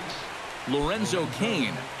 6. Lorenzo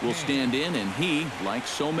Cain will stand in, and he, like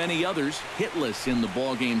so many others, hitless in the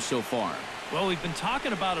ballgame so far. Well, we've been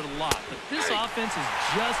talking about it a lot, but this offense is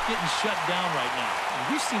just getting shut down right now.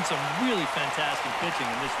 And we've seen some really fantastic pitching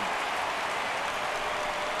in this one.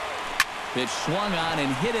 Pitch swung on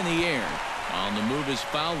and hit in the air. On the move is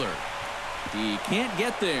Fowler. He can't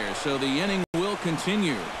get there, so the inning will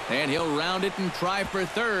continue. And he'll round it and try for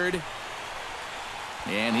third.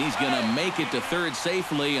 And he's going to make it to third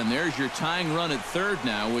safely, and there's your tying run at third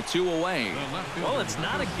now with 2 away. Well, it's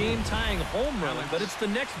not a game-tying home run, but it's the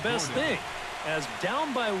next best thing. As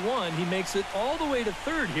down by 1, he makes it all the way to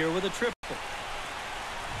third here with a triple.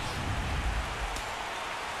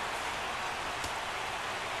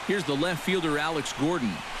 Here's the left fielder, Alex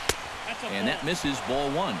Gordon. And that misses, ball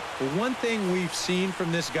 1. The one thing we've seen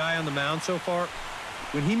from this guy on the mound so far,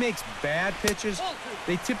 when he makes bad pitches,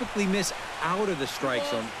 they typically miss out of the strike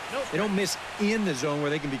zone. They don't miss in the zone where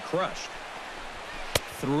they can be crushed.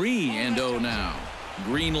 3-0 now.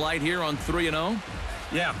 Green light here on 3-0.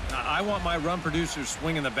 Yeah, I want my run producer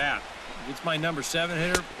swinging the bat. If it's my number 7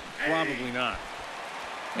 hitter, probably not.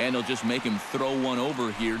 And they'll just make him throw one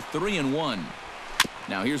over here. 3-1.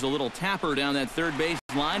 Now here's a little tapper down that third base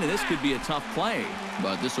line, and this could be a tough play.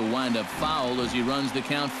 But this will wind up foul as he runs the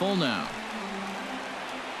count full now.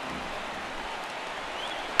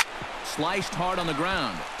 Sliced hard on the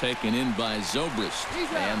ground. Taken in by Zobrist.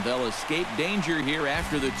 And they'll escape danger here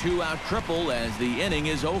after the 2-out triple as the inning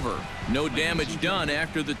is over. No damage done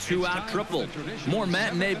after the 2-out triple. More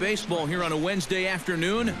matinee baseball here on a Wednesday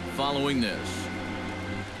afternoon following this.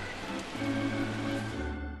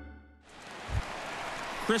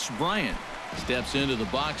 Chris Bryant steps into the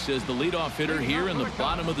box as the leadoff hitter here in the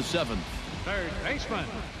bottom of the 7th. Third baseman,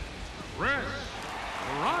 Chris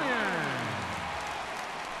Bryant.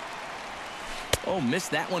 Oh, missed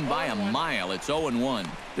that one by a mile. It's 0-1.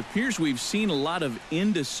 It appears we've seen a lot of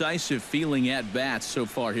indecisive feeling at bats so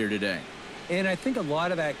far here today. And I think a lot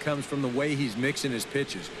of that comes from the way he's mixing his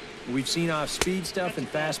pitches. We've seen off-speed stuff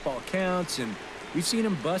and fastball counts, and we've seen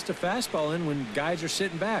him bust a fastball in when guys are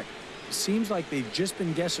sitting back. It seems like they've just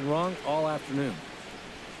been guessing wrong all afternoon.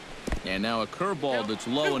 And now a curveball that's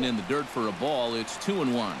low and in the dirt for a ball. It's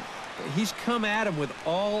 2-1. He's come at him with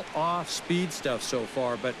all off-speed stuff so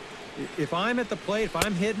far, but if I'm at the plate, if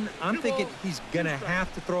I'm hitting, I'm thinking he's going to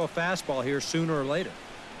have to throw a fastball here sooner or later.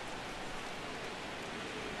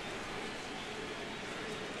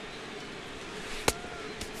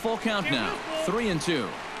 Full count now. 3-2.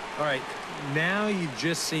 All right, now you've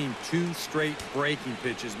just seen 2 straight breaking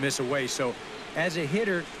pitches miss away. So as a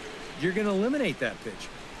hitter, you're going to eliminate that pitch.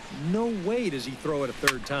 No way does he throw it a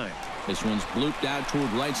third time. This one's blooped out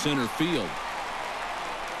toward right center field.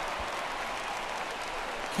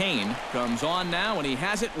 Cain comes on now, and he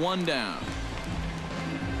has it 1 down.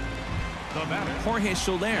 Jorge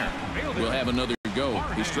Soler will have another go.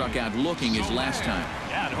 He struck out looking his last time.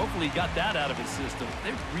 Yeah, and hopefully he got that out of his system.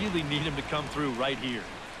 They really need him to come through right here.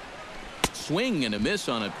 Swing and a miss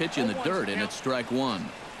on a pitch in the dirt, and it's strike 1.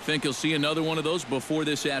 Think you'll see another one of those before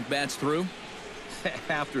this at-bat's through?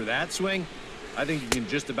 After that swing, I think you can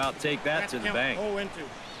just about take that to the bank.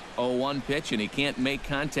 0-1 pitch, and he can't make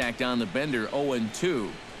contact on the bender. 0-2.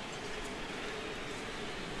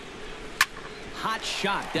 Hot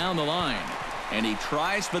shot down the line, and he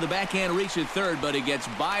tries for the backhand reach at third, but he gets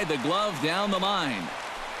by the glove down the line.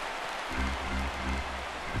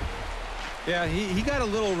 Yeah, he got a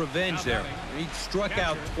little revenge there. He struck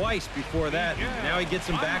out twice before that. Now he gets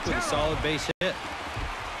him back with a solid base hit.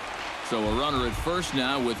 So a runner at first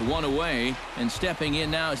now with 1 away, and stepping in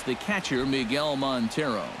now is the catcher, Miguel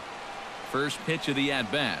Montero. First pitch of the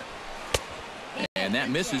at-bat. And that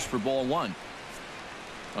misses for ball 1.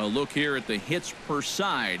 A look here at the hits per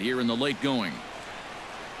side here in the late going.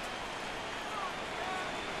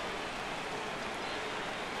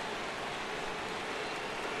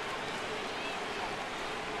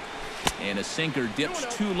 And a sinker dips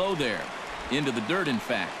too low there. Into the dirt, in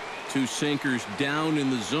fact. 2 sinkers down in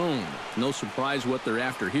the zone. No surprise what they're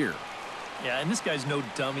after here. Yeah, and this guy's no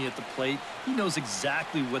dummy at the plate. He knows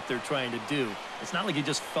exactly what they're trying to do. It's not like he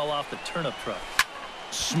just fell off the turnip truck.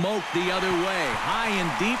 Smoke the other way, high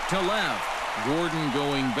and deep to left. Gordon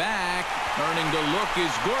going back. Turning to look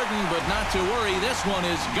is Gordon, but not to worry. This one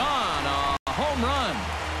is gone. A home run.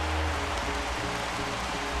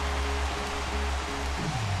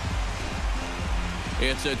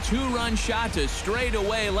 It's a 2-run shot to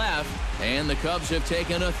straightaway left, and the Cubs have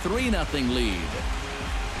taken a 3-0 lead.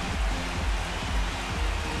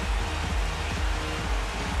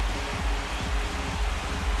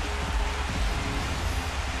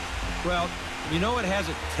 Well, you know it has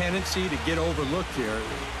a tendency to get overlooked here.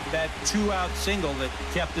 That 2-out single that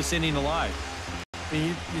kept this inning alive. I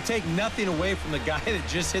mean, you take nothing away from the guy that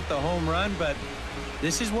just hit the home run, but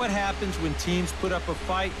this is what happens when teams put up a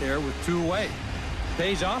fight there with 2 away.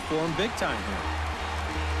 Pays off for him big time here.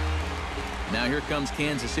 Now here comes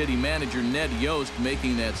Kansas City manager Ned Yost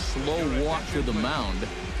making that slow walk to the mound.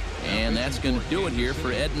 And that's going to do it here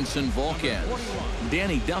for Edinson Volquez.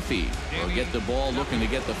 Danny Duffy will get the ball, looking to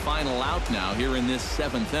get the final out now here in this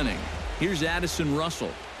 7th inning. Here's Addison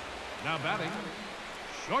Russell. Now batting,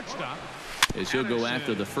 shortstop. As he'll go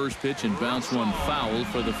after the first pitch and bounce one foul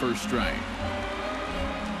for the first strike.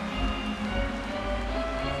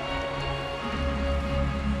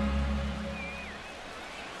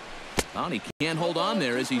 Well, he can't hold on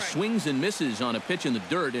there as he swings and misses on a pitch in the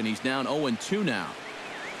dirt, and he's down 0-2 now.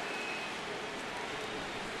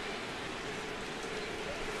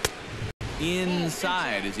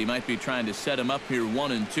 Inside as he might be trying to set him up here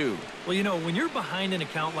 1-2. Well, you know, when you're behind an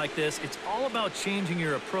account like this, it's all about changing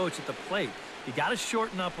your approach at the plate. You got to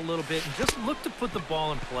shorten up a little bit and just look to put the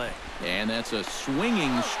ball in play. And that's a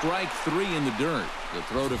swinging strike 3 in the dirt. The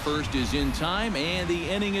throw to first is in time, and the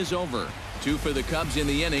inning is over. 2 for the Cubs in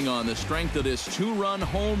the inning on the strength of this 2-run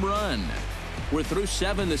home run. We're through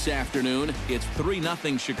 7 this afternoon. It's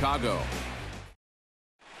 3-0 Chicago.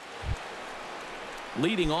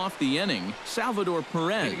 Leading off the inning, Salvador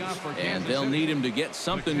Perez, and they'll need him to get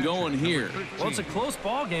something going here. Well, it's a close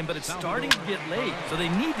ball game, but it's starting to get late, so they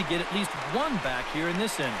need to get at least 1 back here in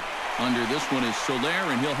this inning. Under this one is Soler,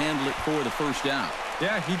 and he'll handle it for the first out.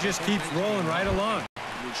 Yeah, he just keeps rolling right along.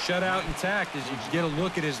 Shut out intact as you get a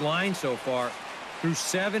look at his line so far. Through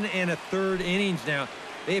 7 1/3 innings now,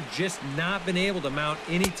 they have just not been able to mount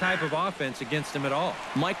any type of offense against him at all.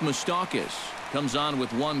 Mike Moustakas comes on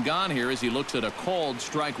with 1 gone here as he looks at a called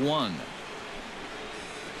strike 1.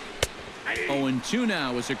 0-2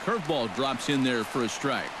 now as a curveball drops in there for a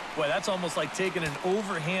strike. Boy, that's almost like taking an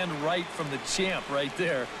overhand right from the champ right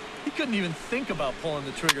there. He couldn't even think about pulling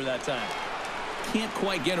the trigger that time. Can't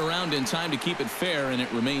quite get around in time to keep it fair, and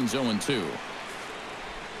it remains 0-2.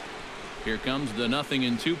 Here comes the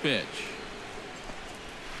 0-2 pitch.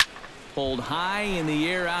 Pulled high in the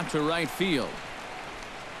air out to right field.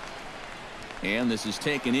 And this is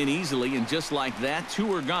taken in easily, and just like that,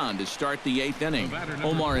 2 are gone to start the 8th inning.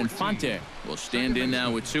 Omar Infante will stand in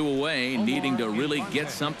now with 2 away, needing to really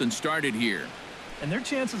get something started here. And their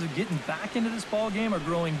chances of getting back into this ball game are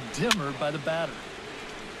growing dimmer by the batter.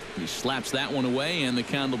 He slaps that one away, and the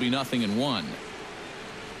count will be 0-1.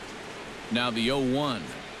 Now the 0-1.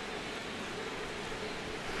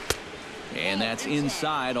 And that's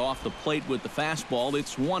inside off the plate with the fastball.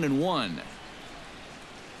 It's 1-1.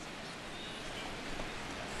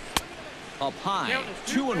 Up high,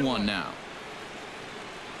 2-1 now.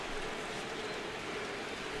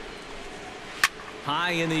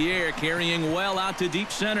 High in the air, carrying well out to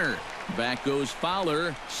deep center. Back goes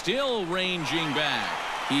Fowler, still ranging back.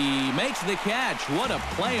 He makes the catch. What a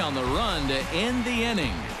play on the run to end the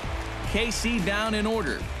inning. KC down in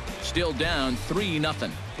order. Still down 3-0.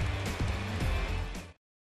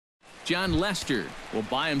 John Lester will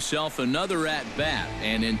buy himself another at-bat,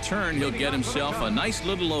 and in turn he'll get himself a nice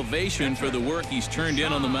little ovation for the work he's turned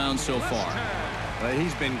in on the mound so far. Well,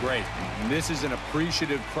 he's been great, and this is an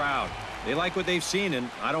appreciative crowd. They like what they've seen, and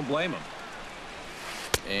I don't blame them.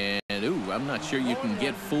 And I'm not sure you can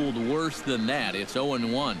get fooled worse than that. It's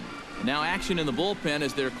 0-1. Now action in the bullpen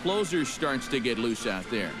as their closer starts to get loose out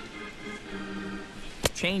there.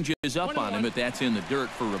 Changes up on him, but that's in the dirt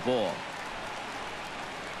for a ball.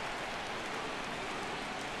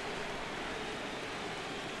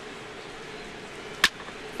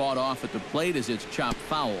 Fought off at the plate as it's chopped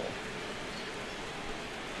foul.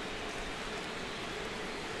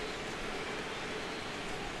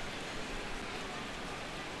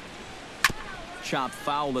 Chopped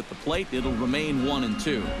foul at the plate. It'll remain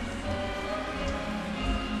 1-2.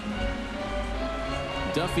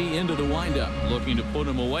 Duffy into the windup, looking to put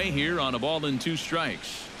him away here on a ball and 2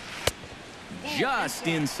 strikes. Just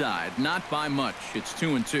inside, not by much. It's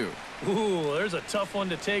 2-2. Ooh, there's a tough one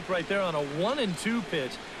to take right there on a 1-2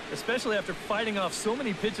 pitch, especially after fighting off so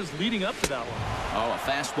many pitches leading up to that one. Oh, a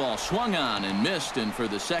fastball swung on and missed, and for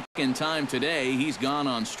the second time today, he's gone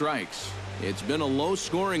on strikes. It's been a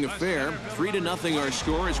low-scoring affair. 3-0 our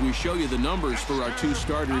score as we show you the numbers for our 2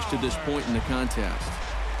 starters to this point in the contest.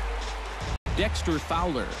 Dexter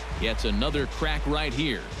Fowler gets another crack right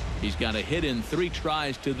here. He's got a hit in 3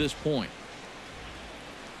 tries to this point.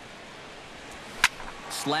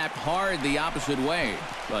 Slapped hard the opposite way,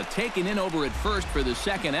 but taken in over at first for the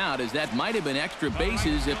second out, as that might have been extra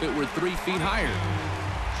bases if it were 3 feet higher.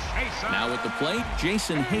 Now at the plate,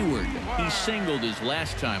 Jason Hayward. He singled his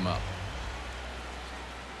last time up.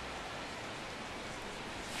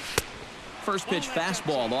 First pitch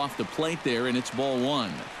fastball off the plate there, and it's ball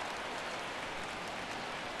one.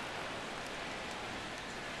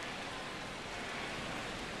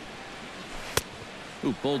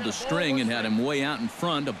 Who pulled the string and had him way out in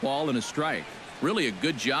front, a ball and a strike. Really a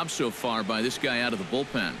good job so far by this guy out of the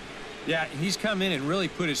bullpen. Yeah, he's come in and really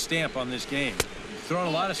put his stamp on this game. He's thrown a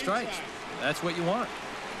lot of strikes. That's what you want.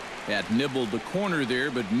 Had nibbled the corner there,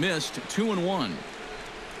 but missed 2-1.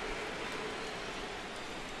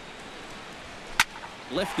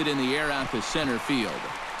 Lifted in the air out to center field.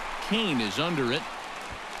 Kane is under it.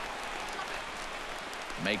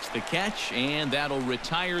 Makes the catch, and that'll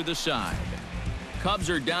retire the side. Cubs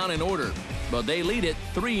are down in order, but they lead it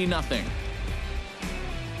 3-0.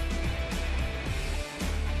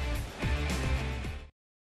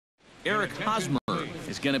 Eric Hosmer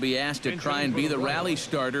is going to be asked to try and be the rally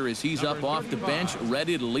starter as he's up off the bench,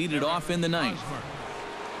 ready to lead it off in the ninth.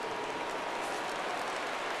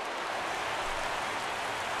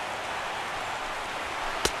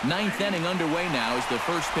 Ninth inning underway now as the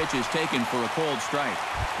first pitch is taken for a cold strike.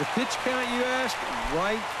 The pitch count, you ask,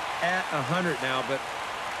 right at 100 now, but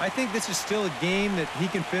I think this is still a game that he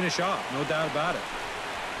can finish off, no doubt about it.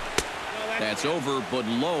 That's over, but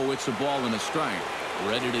low. It's a ball and a strike.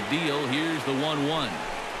 Ready to deal. Here's the 1-1.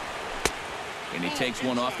 And he takes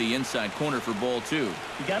one off the inside corner for ball two.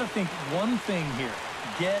 You got to think one thing here.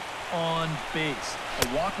 Get on base.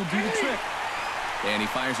 A walk will do the trick. And he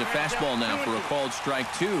fires a fastball now for a called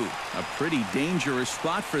strike two. A pretty dangerous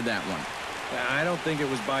spot for that one. I don't think it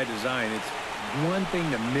was by design. It's one thing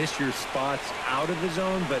to miss your spots out of the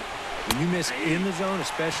zone, but when you miss in the zone,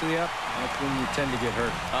 especially up, that's when you tend to get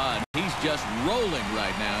hurt. He's just rolling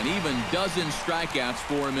right now, and even dozen strikeouts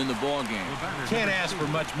for him in the ballgame. Can't ask for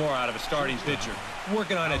much more out of a starting pitcher.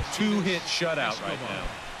 Working on a two-hit shutout right now.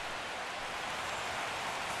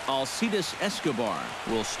 Alcides Escobar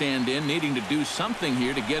will stand in, needing to do something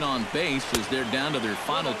here to get on base as they're down to their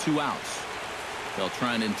final 2 outs. They'll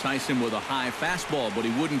try and entice him with a high fastball, but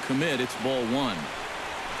he wouldn't commit. It's ball one.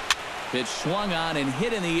 Pitch swung on and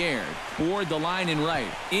hit in the air toward the line and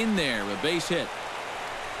right. In there, a base hit.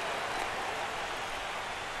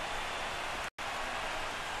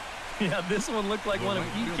 Yeah, this one looked like one of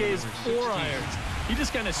EK's 4 irons. He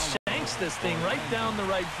just kind of shanks this thing right down the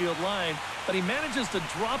right field line, but he manages to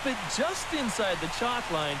drop it just inside the chalk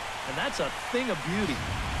line, and that's a thing of beauty.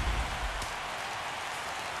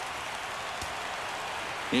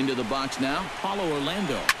 Into the box now, Paulo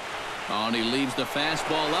Orlando. Oh, and he leaves the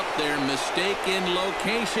fastball up there. Mistaken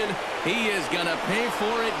location. He is going to pay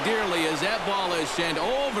for it dearly as that ball is sent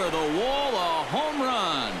over the wall. A home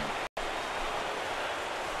run.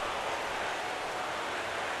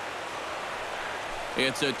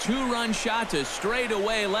 It's a 2-run shot to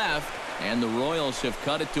straightaway left, and the Royals have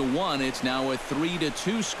cut it to 1. It's now a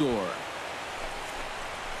 3-2 score.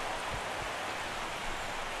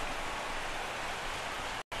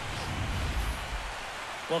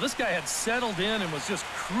 Well, this guy had settled in and was just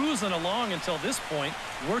cruising along until this point,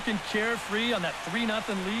 working carefree on that 3-0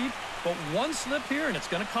 lead. But one slip here, and it's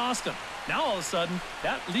going to cost him. Now, all of a sudden,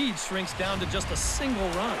 that lead shrinks down to just a single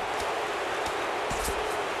run.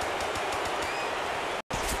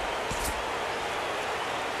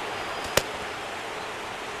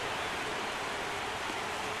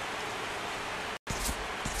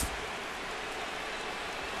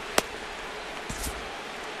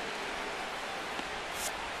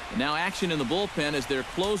 Now action in the bullpen as their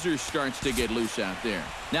closer starts to get loose out there.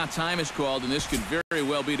 Now time is called, and this could very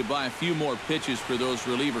well be to buy a few more pitches for those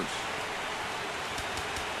relievers.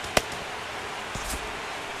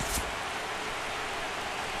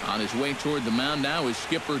 On his way toward the mound now is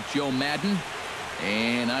skipper Joe Madden.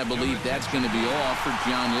 And I believe that's going to be all for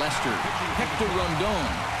John Lester. Hector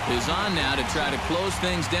Rondon is on now to try to close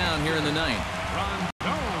things down here in the ninth.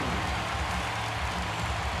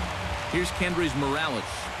 Here's Kendrys Morales.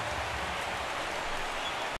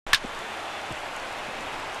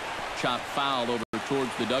 Chop foul over towards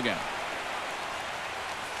the dugout.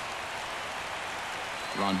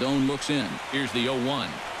 Rondon looks in. Here's the 0-1.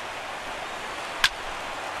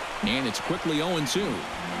 And it's quickly 0-2.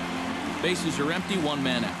 Bases are empty, 1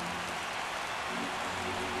 man out.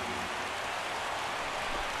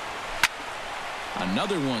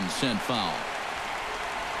 Another one sent foul.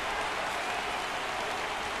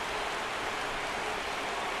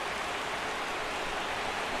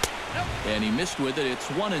 And he missed with it. It's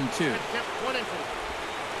 1-2. Yep, 1-2.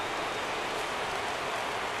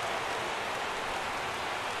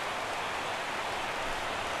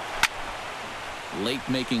 Late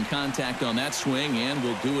making contact on that swing, and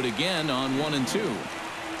will do it again on 1 and 2.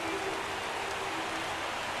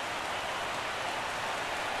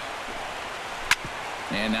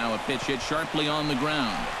 And now a pitch hit sharply on the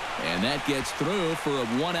ground. And that gets through for a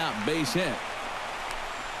 1-out base hit.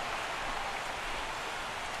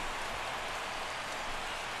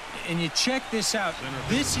 And you check this out.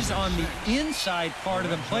 This is on the inside part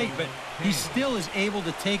of the plate, but he still is able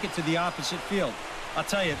to take it to the opposite field. I'll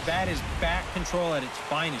tell you, that is bat control at its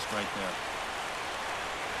finest right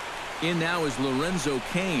there. In now is Lorenzo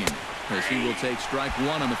Cain, as he will take strike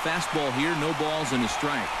 1 on the fastball here. No balls and a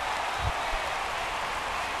strike.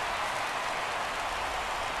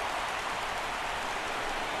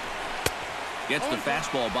 Gets the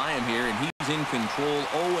fastball by him here, and he's in control.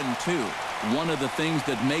 0-2. One of the things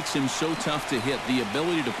that makes him so tough to hit, the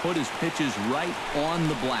ability to put his pitches right on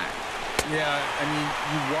the black. Yeah, I mean,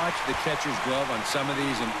 you watch the catcher's glove on some of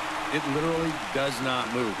these, and it literally does not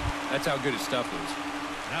move. That's how good his stuff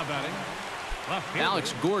is. Now batting, left fielder,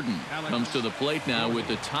 Alex Gordon comes to the plate now with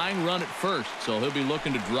the tying run at first, so he'll be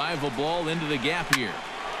looking to drive a ball into the gap here.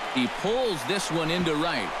 He pulls this one into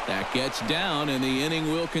right. That gets down, and the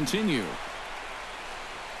inning will continue.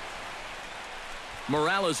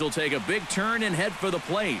 Morales will take a big turn and head for the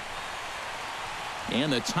plate.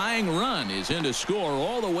 And the tying run is in to score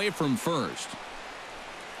all the way from first.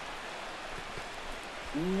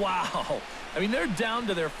 Wow. I mean, they're down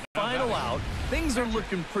to their final out. Things are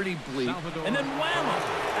looking pretty bleak. And then whammo.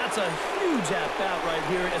 That's a huge at-bat right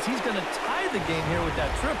here, as he's going to tie the game here with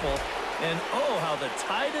that triple. And oh, how the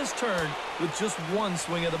tide has turned with just one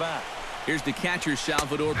swing of the bat. Here's the catcher,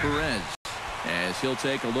 Salvador Perez, as he'll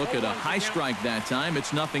take a look at a high strike that time.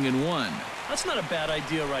 It's 0-1. That's not a bad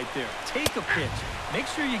idea right there. Take a pitch. Make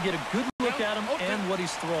sure you get a good look at him and what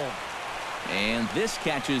he's throwing. And this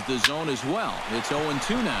catches the zone as well. It's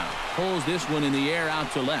 0-2 now. Pulls this one in the air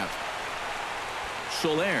out to left.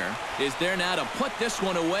 Soler is there now to put this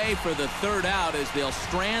one away for the third out, as they'll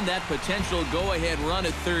strand that potential go-ahead run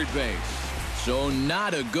at third base. So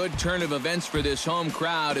not a good turn of events for this home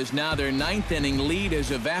crowd, as now their 9th inning lead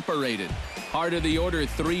has evaporated. Heart of the order,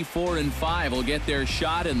 3, 4, and 5 will get their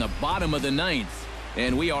shot in the bottom of the 9th.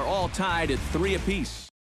 And we are all tied at 3 apiece.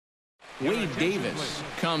 Wade Davis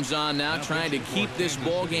comes on now, trying to keep this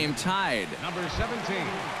ball game tied. number 17.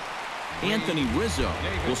 Anthony Rizzo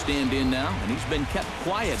will stand in now, and he's been kept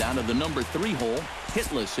quiet out of the number 3 hole,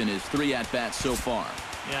 hitless in his 3 at-bats so far.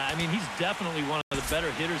 Yeah, I mean, he's definitely one of the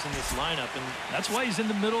better hitters in this lineup, and that's why he's in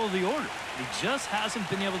the middle of the order. He just hasn't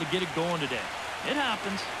been able to get it going today. It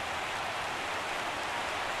happens.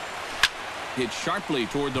 Hit sharply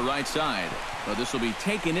toward the right side, but this will be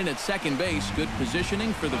taken in at second base. Good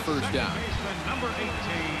positioning for the first out. Number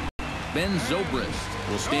 18. Ben Zobrist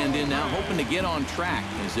will stand in now, hoping to get on track,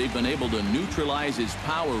 as they've been able to neutralize his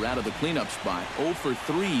power out of the cleanup spot. 0 for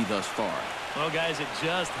 3 thus far. Well, guys, it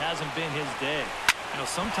just hasn't been his day. You know,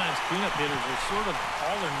 sometimes cleanup hitters are sort of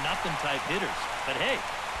all-or-nothing type hitters. But, hey,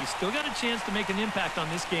 he's still got a chance to make an impact on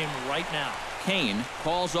this game right now. Kane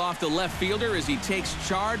calls off the left fielder as he takes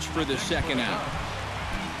charge for the second out.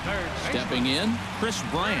 Stepping in, Chris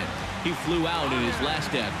Bryant. He flew out in his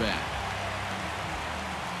last at-bat.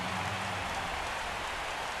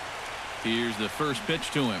 Here's the first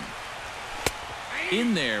pitch to him.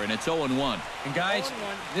 In there, and it's 0-1. And, guys,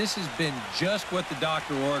 this has been just what the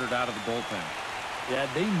doctor ordered out of the bullpen. Yeah,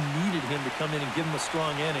 they needed him to come in and give him a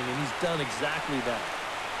strong inning, and he's done exactly that.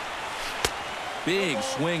 Big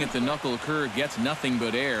swing at the knuckle curve, gets nothing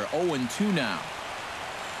but air. 0-2 now.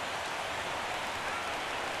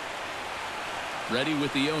 Ready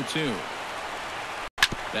with the 0-2.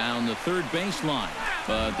 Down the third baseline,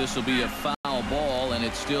 but this will be a foul ball, and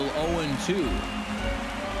it's still 0-2.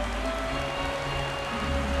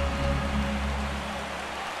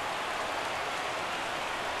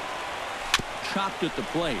 Chopped at the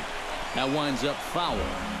plate. That winds up foul.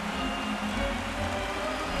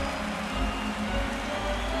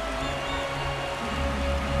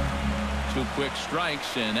 2 quick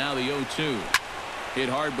strikes, and now the 0-2. Hit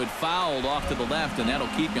hard but fouled off to the left, and that'll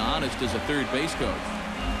keep you honest as a third base coach.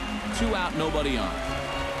 2 out, nobody on.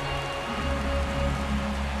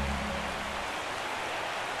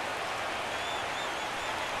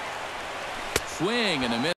 Swing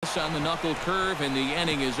and a miss on the knuckle curve, and the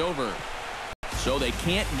inning is over. So they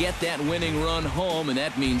can't get that winning run home, and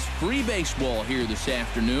that means free baseball here this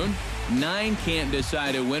afternoon. 9 can't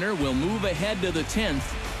decide a winner. We'll move ahead to the 10th,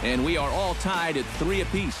 and we are all tied at 3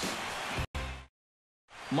 apiece.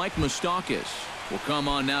 Mike Moustakas will come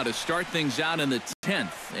on now to start things out in the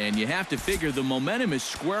 10th, and you have to figure the momentum is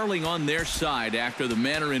squarely on their side after the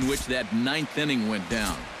manner in which that 9th inning went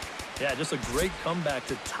down. Yeah, just a great comeback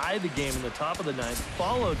to tie the game in the top of the ninth,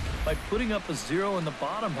 followed by putting up a 0 in the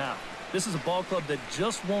bottom half. This is a ball club that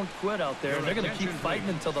just won't quit out there, and they're going to keep fighting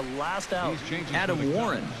until the last out. Adam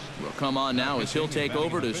Warren will come on now as he'll take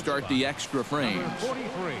over to start the extra frames. Number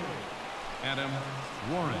 43, Adam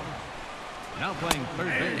Warren. Now playing third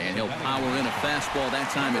base. And he'll power in a fastball that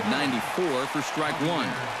time at 94 for strike one.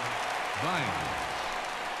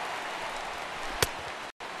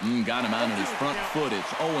 Got him out on his front foot. It's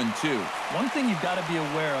 0-2. One thing you've got to be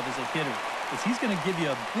aware of as a hitter is he's going to give you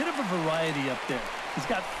a bit of a variety up there. He's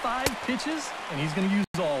got 5 pitches, and he's going to use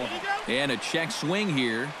all of them. And a check swing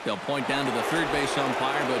here. They'll point down to the third base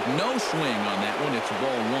umpire, but no swing on that one. It's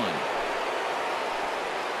ball one.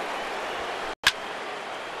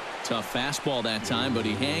 Tough fastball that time, but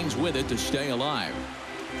he hangs with it to stay alive.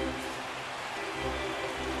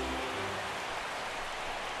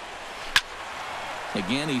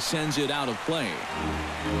 Again, he sends it out of play.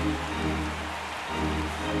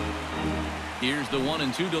 Here's the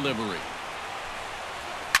 1-2 delivery.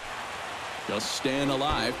 Just staying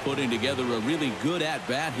alive, putting together a really good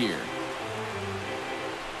at-bat here.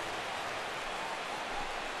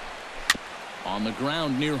 On the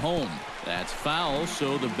ground near home. That's foul,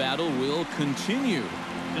 so the battle will continue.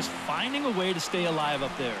 Just finding a way to stay alive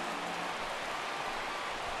up there.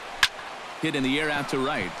 Hit in the air out to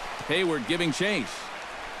right. Hayward giving chase.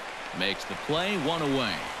 Makes the play, 1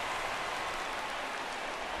 away.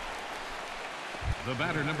 The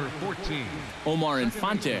batter, number 14. Omar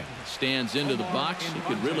Infante stands into the box. He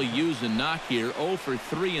could really use a knock here. 0 for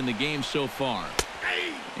 3 in the game so far.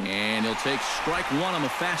 And he'll take strike one on the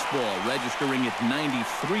fastball, registering at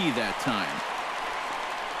 93 that time.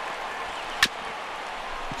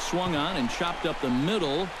 Swung on and chopped up the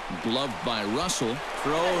middle. Gloved by Russell.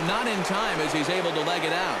 Throw not in time as he's able to leg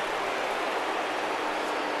it out.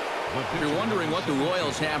 If you're wondering what the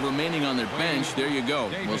Royals have remaining on their bench, there you go.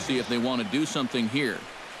 We'll see if they want to do something here.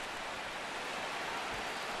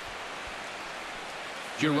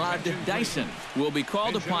 Gerard Dyson will be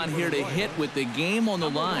called upon here to hit with the game on the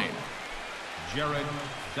line. Jared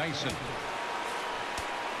Dyson.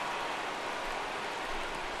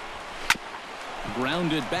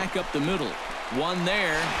 Grounded back up the middle. One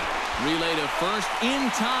there. Relay to first in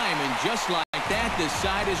time, and just like that, this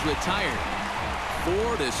side is retired.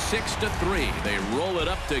 4-6-3. They roll it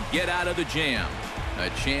up to get out of the jam.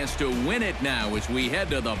 A chance to win it now as we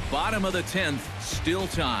head to the bottom of the 10th, still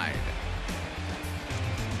tied.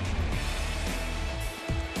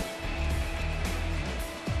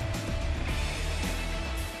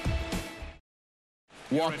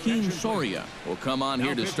 Joaquin Soria will come on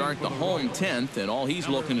here to start the home 10th, and all he's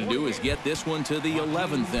looking to do is get this one to the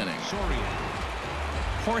 11th inning.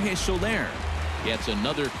 Jorge Soler gets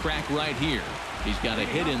another crack right here. He's got a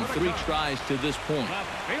hit in 3 tries to this point. Left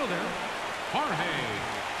fielder, Jorge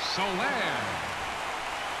Soler.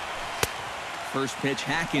 First pitch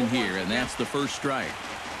hacking here, and that's the first strike.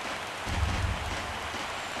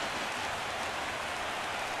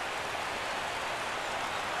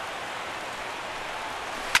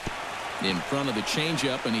 In front of the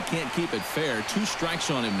changeup, and he can't keep it fair. 2 strikes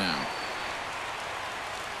on him now.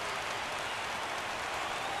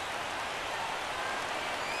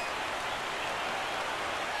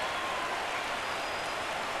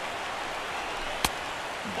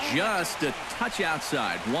 Just a touch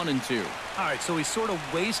outside. 1-2. All right, so he sort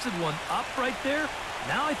of wasted one up right there.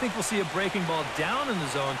 Now I think we'll see a breaking ball down in the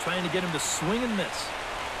zone, trying to get him to swing and miss.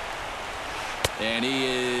 And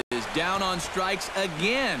he is down on strikes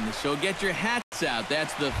again. So get your hats out.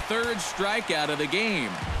 That's the 3rd strikeout of the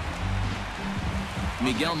game.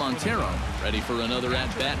 Miguel Montero ready for another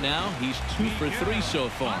at-bat now. He's 2 for 3 so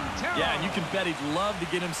far. Yeah, and you can bet he'd love to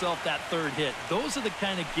get himself that 3rd hit. Those are the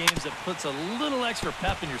kind of games that puts a little extra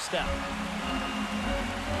pep in your step.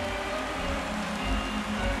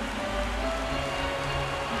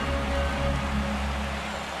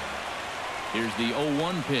 Here's the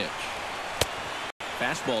 0-1 pitch.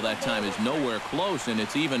 Fastball that time is nowhere close, and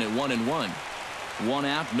it's even at 1-1. 1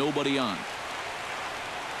 out, nobody on.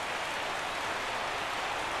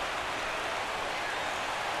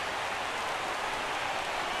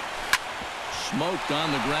 Smoked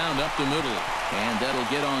on the ground up the middle, and that'll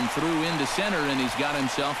get on through into center, and he's got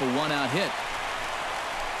himself a 1-out hit.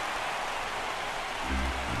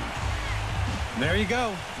 There you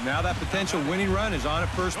go. Now that potential winning run is on at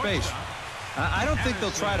first base. I don't think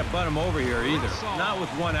they'll try to bunt him over here either. Not with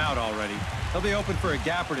 1 out already. They'll be open for a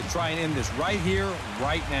gapper to try and end this right here,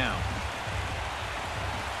 right now.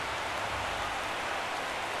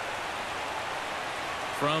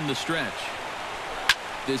 From the stretch.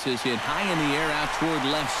 This is hit high in the air out toward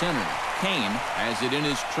left center. Kane has it in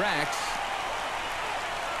his tracks.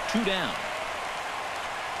 2 down.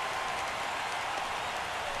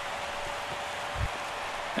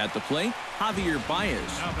 At the plate, Javier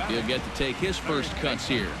Baez. He'll get to take his first cuts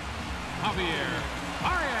here. Javier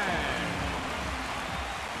Baez.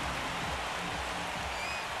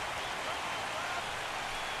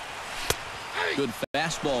 Good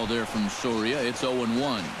fastball there from Soria. It's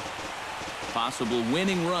 0-1. Possible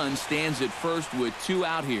winning run stands at first with 2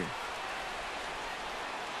 out here.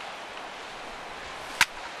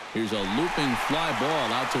 Here's a looping fly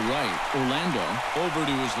ball out to right. Orlando over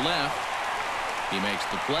to his left. He makes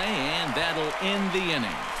the play, and that'll end the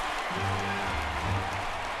inning.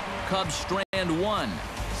 Cubs strand 1.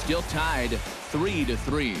 Still tied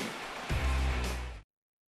 3-3.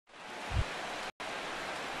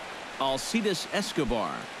 Alcides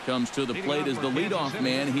Escobar comes to the plate as the leadoff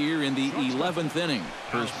man here in the 11th inning.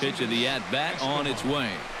 First pitch of the at-bat on its way.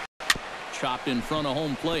 Chopped in front of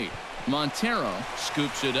home plate. Montero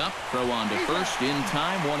scoops it up. Throw on to first in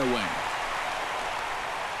time. 1 away.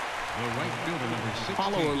 The right fielder, number 16.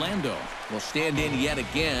 Paulo Orlando will stand in yet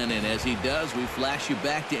again, and as he does, we flash you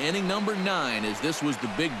back to inning number 9, as this was the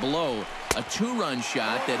big blow. A 2-run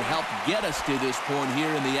shot that helped get us to this point here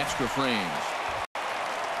in the extra frames.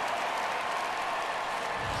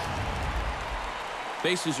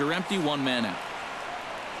 Bases are empty, 1 man out.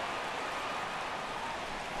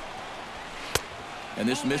 And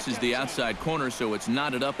this misses the outside corner, so it's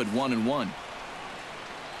knotted up at 1-1.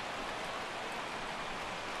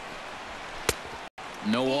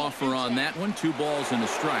 No offer on that one. 2 balls and a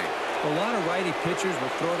strike. A lot of righty pitchers will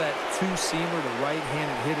throw that 2-seamer to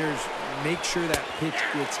right-handed hitters. Make sure that pitch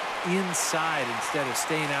gets inside instead of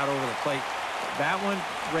staying out over the plate. That one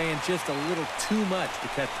ran just a little too much to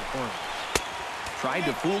catch the corner. Tried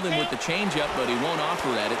to fool him with the changeup, but he won't offer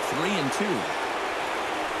at it. 3-2.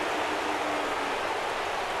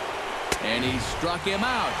 And he struck him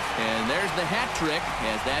out. And there's the hat trick,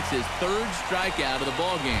 as that's his 3rd strikeout of the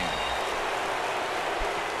ballgame.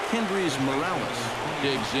 Kendrys Morales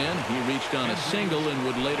digs in. He reached on a single and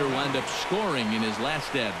would later wind up scoring in his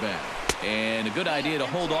last at-bat. And a good idea to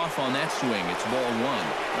hold off on that swing. It's ball 1.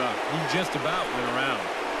 He just about went around.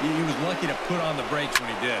 He was lucky to put on the brakes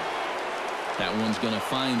when he did. That one's going to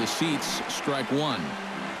find the seats. Strike 1.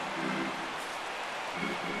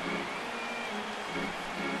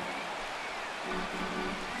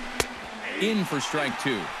 In for strike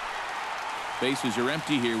 2. Bases are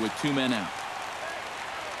empty here with 2 men out.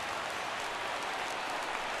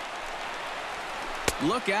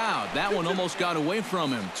 Look out. That one almost got away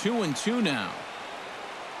from him. 2-2 now.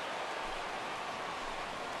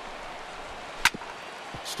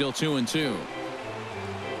 Still 2-2.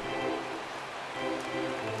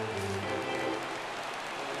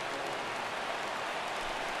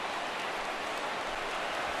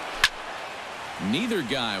 Neither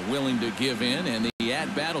guy willing to give in, and the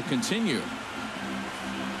at-bat will continue.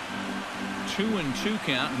 2-2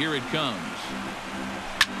 count. Here it comes.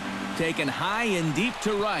 Taken high and deep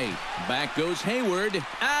to right. Back goes Hayward.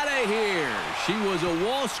 Out of here. She was a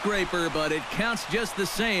wall scraper, but it counts just the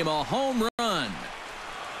same. A home run.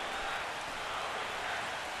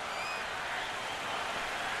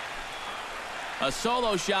 A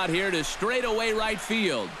solo shot here to straightaway right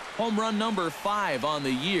field. Home run number 5 on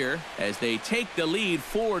the year as they take the lead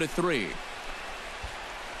 4-3.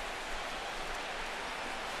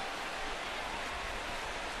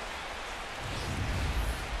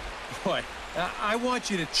 Boy, I want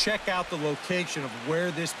you to check out the location of where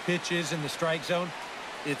this pitch is in the strike zone.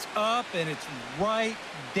 It's up and it's right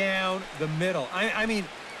down the middle. I mean,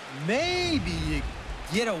 maybe you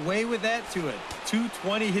get away with that to a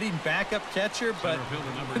 220 hitting backup catcher, but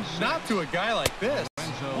not to a guy like this.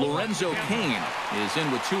 Lorenzo Cain is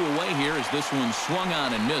in with 2 away here as this one swung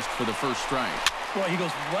on and missed for the first strike. Boy, he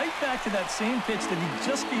goes right back to that same pitch that he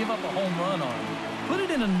just gave up a home run on. Put it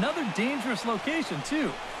in another dangerous location,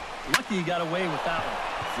 too. Lucky he got away with that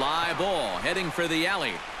one. Fly ball heading for the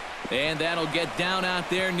alley. And that'll get down out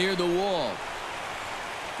there near the wall.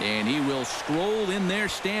 And he will stroll in there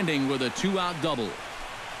standing with a 2-out double.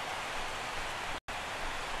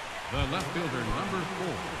 The left fielder, number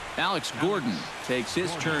 4. Alex Gordon takes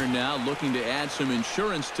his turn now, looking to add some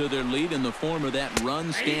insurance to their lead in the form of that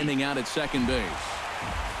run standing out at second base.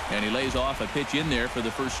 And he lays off a pitch in there for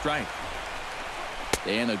the first strike.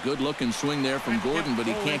 And a good-looking swing there from Gordon, but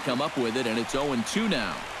he can't come up with it, and it's 0-2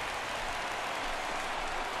 now.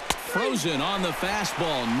 Frozen on the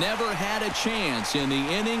fastball. Never had a chance, and the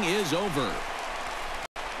inning is over.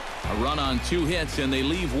 A run on 2 hits, and they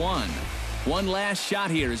leave 1. One last shot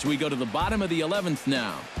here as we go to the bottom of the 11th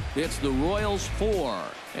now. It's the Royals 4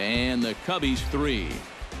 and the Cubbies 3.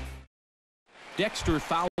 Dexter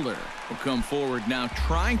Fowler will come forward now,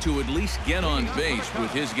 trying to at least get on base with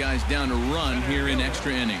his guys down to run here in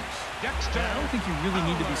extra innings. I don't think you really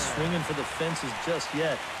need to be swinging for the fences just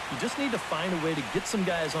yet. You just need to find a way to get some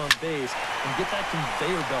guys on base and get that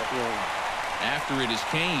conveyor belt rolling. After it is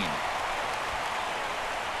Kane.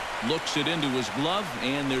 Looks it into his glove,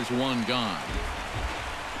 and there's one gone.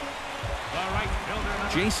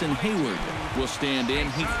 Jason Hayward will stand in.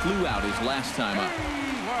 He flew out his last time up.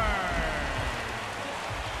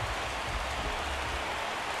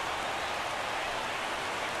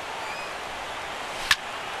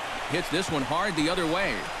 Hits this one hard the other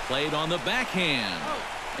way. Played on the backhand.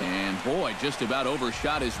 And boy, just about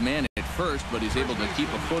overshot his man at first, but he's able to keep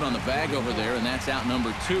a foot on the bag over there, and that's out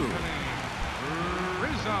number 2.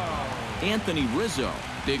 Anthony Rizzo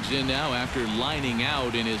digs in now after lining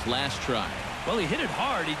out in his last try. Well, he hit it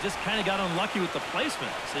hard. He just kind of got unlucky with the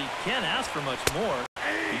placement, so you can't ask for much more.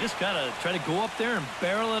 You just got to try to go up there and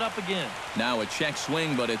barrel it up again. Now a check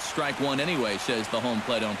swing, but it's strike one anyway, says the home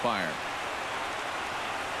plate umpire.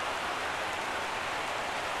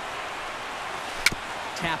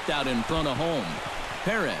 Tapped out in front of home.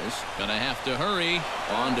 Perez gonna have to hurry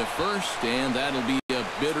on to first, and that'll be a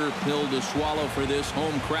bitter pill to swallow for this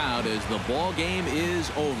home crowd as the ball game is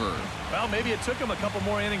over. Well, maybe it took them a couple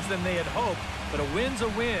more innings than they had hoped, but a win's a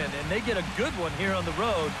win, and they get a good one here on the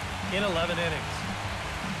road in 11 innings.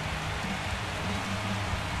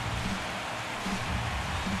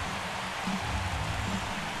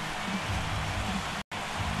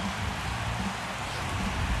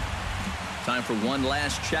 Time for one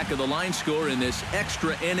last check of the line score in this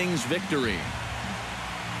extra innings victory.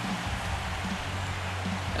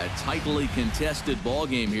 A tightly contested ball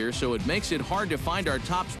game here, so it makes it hard to find our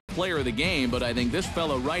top player of the game, but I think this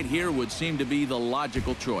fellow right here would seem to be the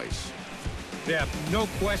logical choice. Yeah, no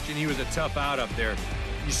question he was a tough out up there.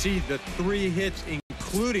 You see the 3 hits,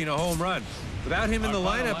 including a home run. Without him in the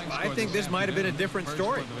lineup, I think this might have been a different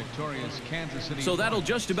story. So that'll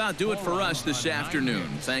just about do it for us this afternoon.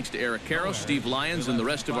 Thanks to Eric Karros, Steve Lyons, and the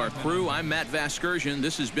rest of our crew. I'm Matt Vasgersian.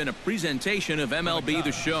 This has been a presentation of MLB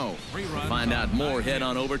The Show. To find out more, head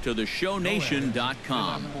on over to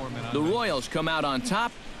theshownation.com. The Royals come out on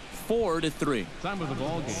top 4-3.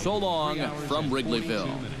 So long from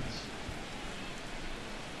Wrigleyville.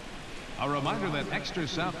 A reminder that extra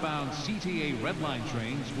southbound CTA Red Line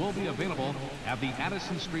trains will be available at the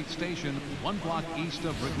Addison Street station 1 block east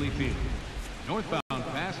of Wrigley Field. Northbound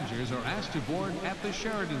passengers are asked to board at the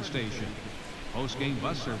Sheridan station. Post-game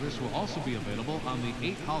bus service will also be available on the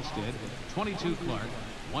 8 Halstead, 22 Clark,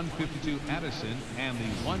 152 Addison, and the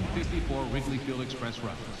 154 Wrigley Field Express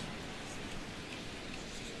routes.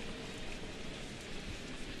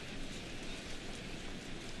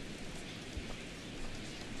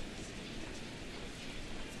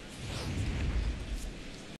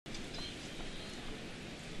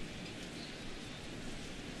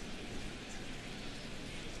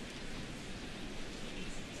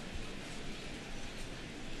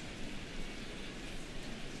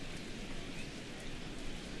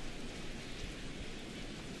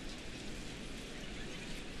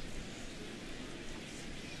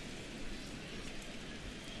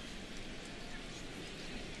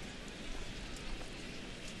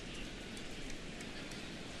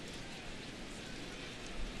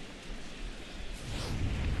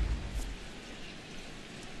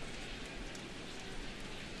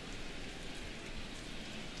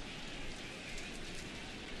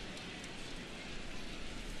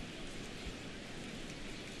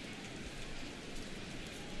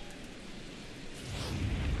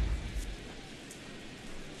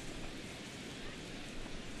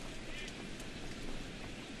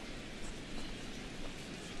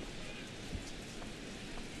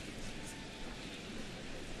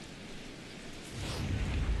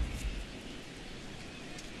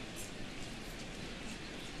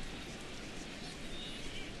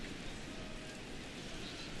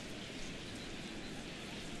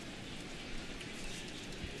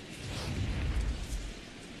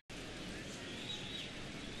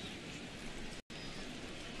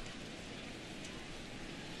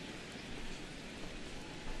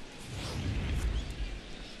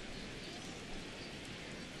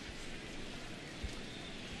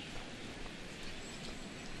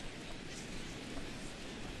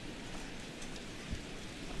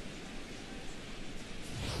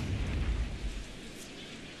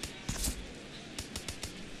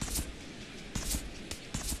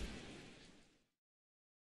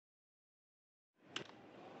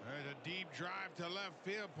 drive to left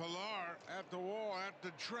field. Pilar at the wall, at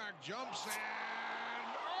the track, jumps and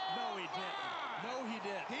No, he didn't. No, he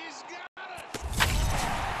didn't. He's got it.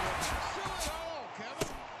 Do it all,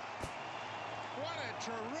 Kevin. What a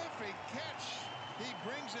terrific catch. He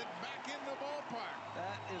brings it back in the ballpark.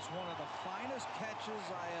 That is one of the finest catches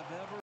I have ever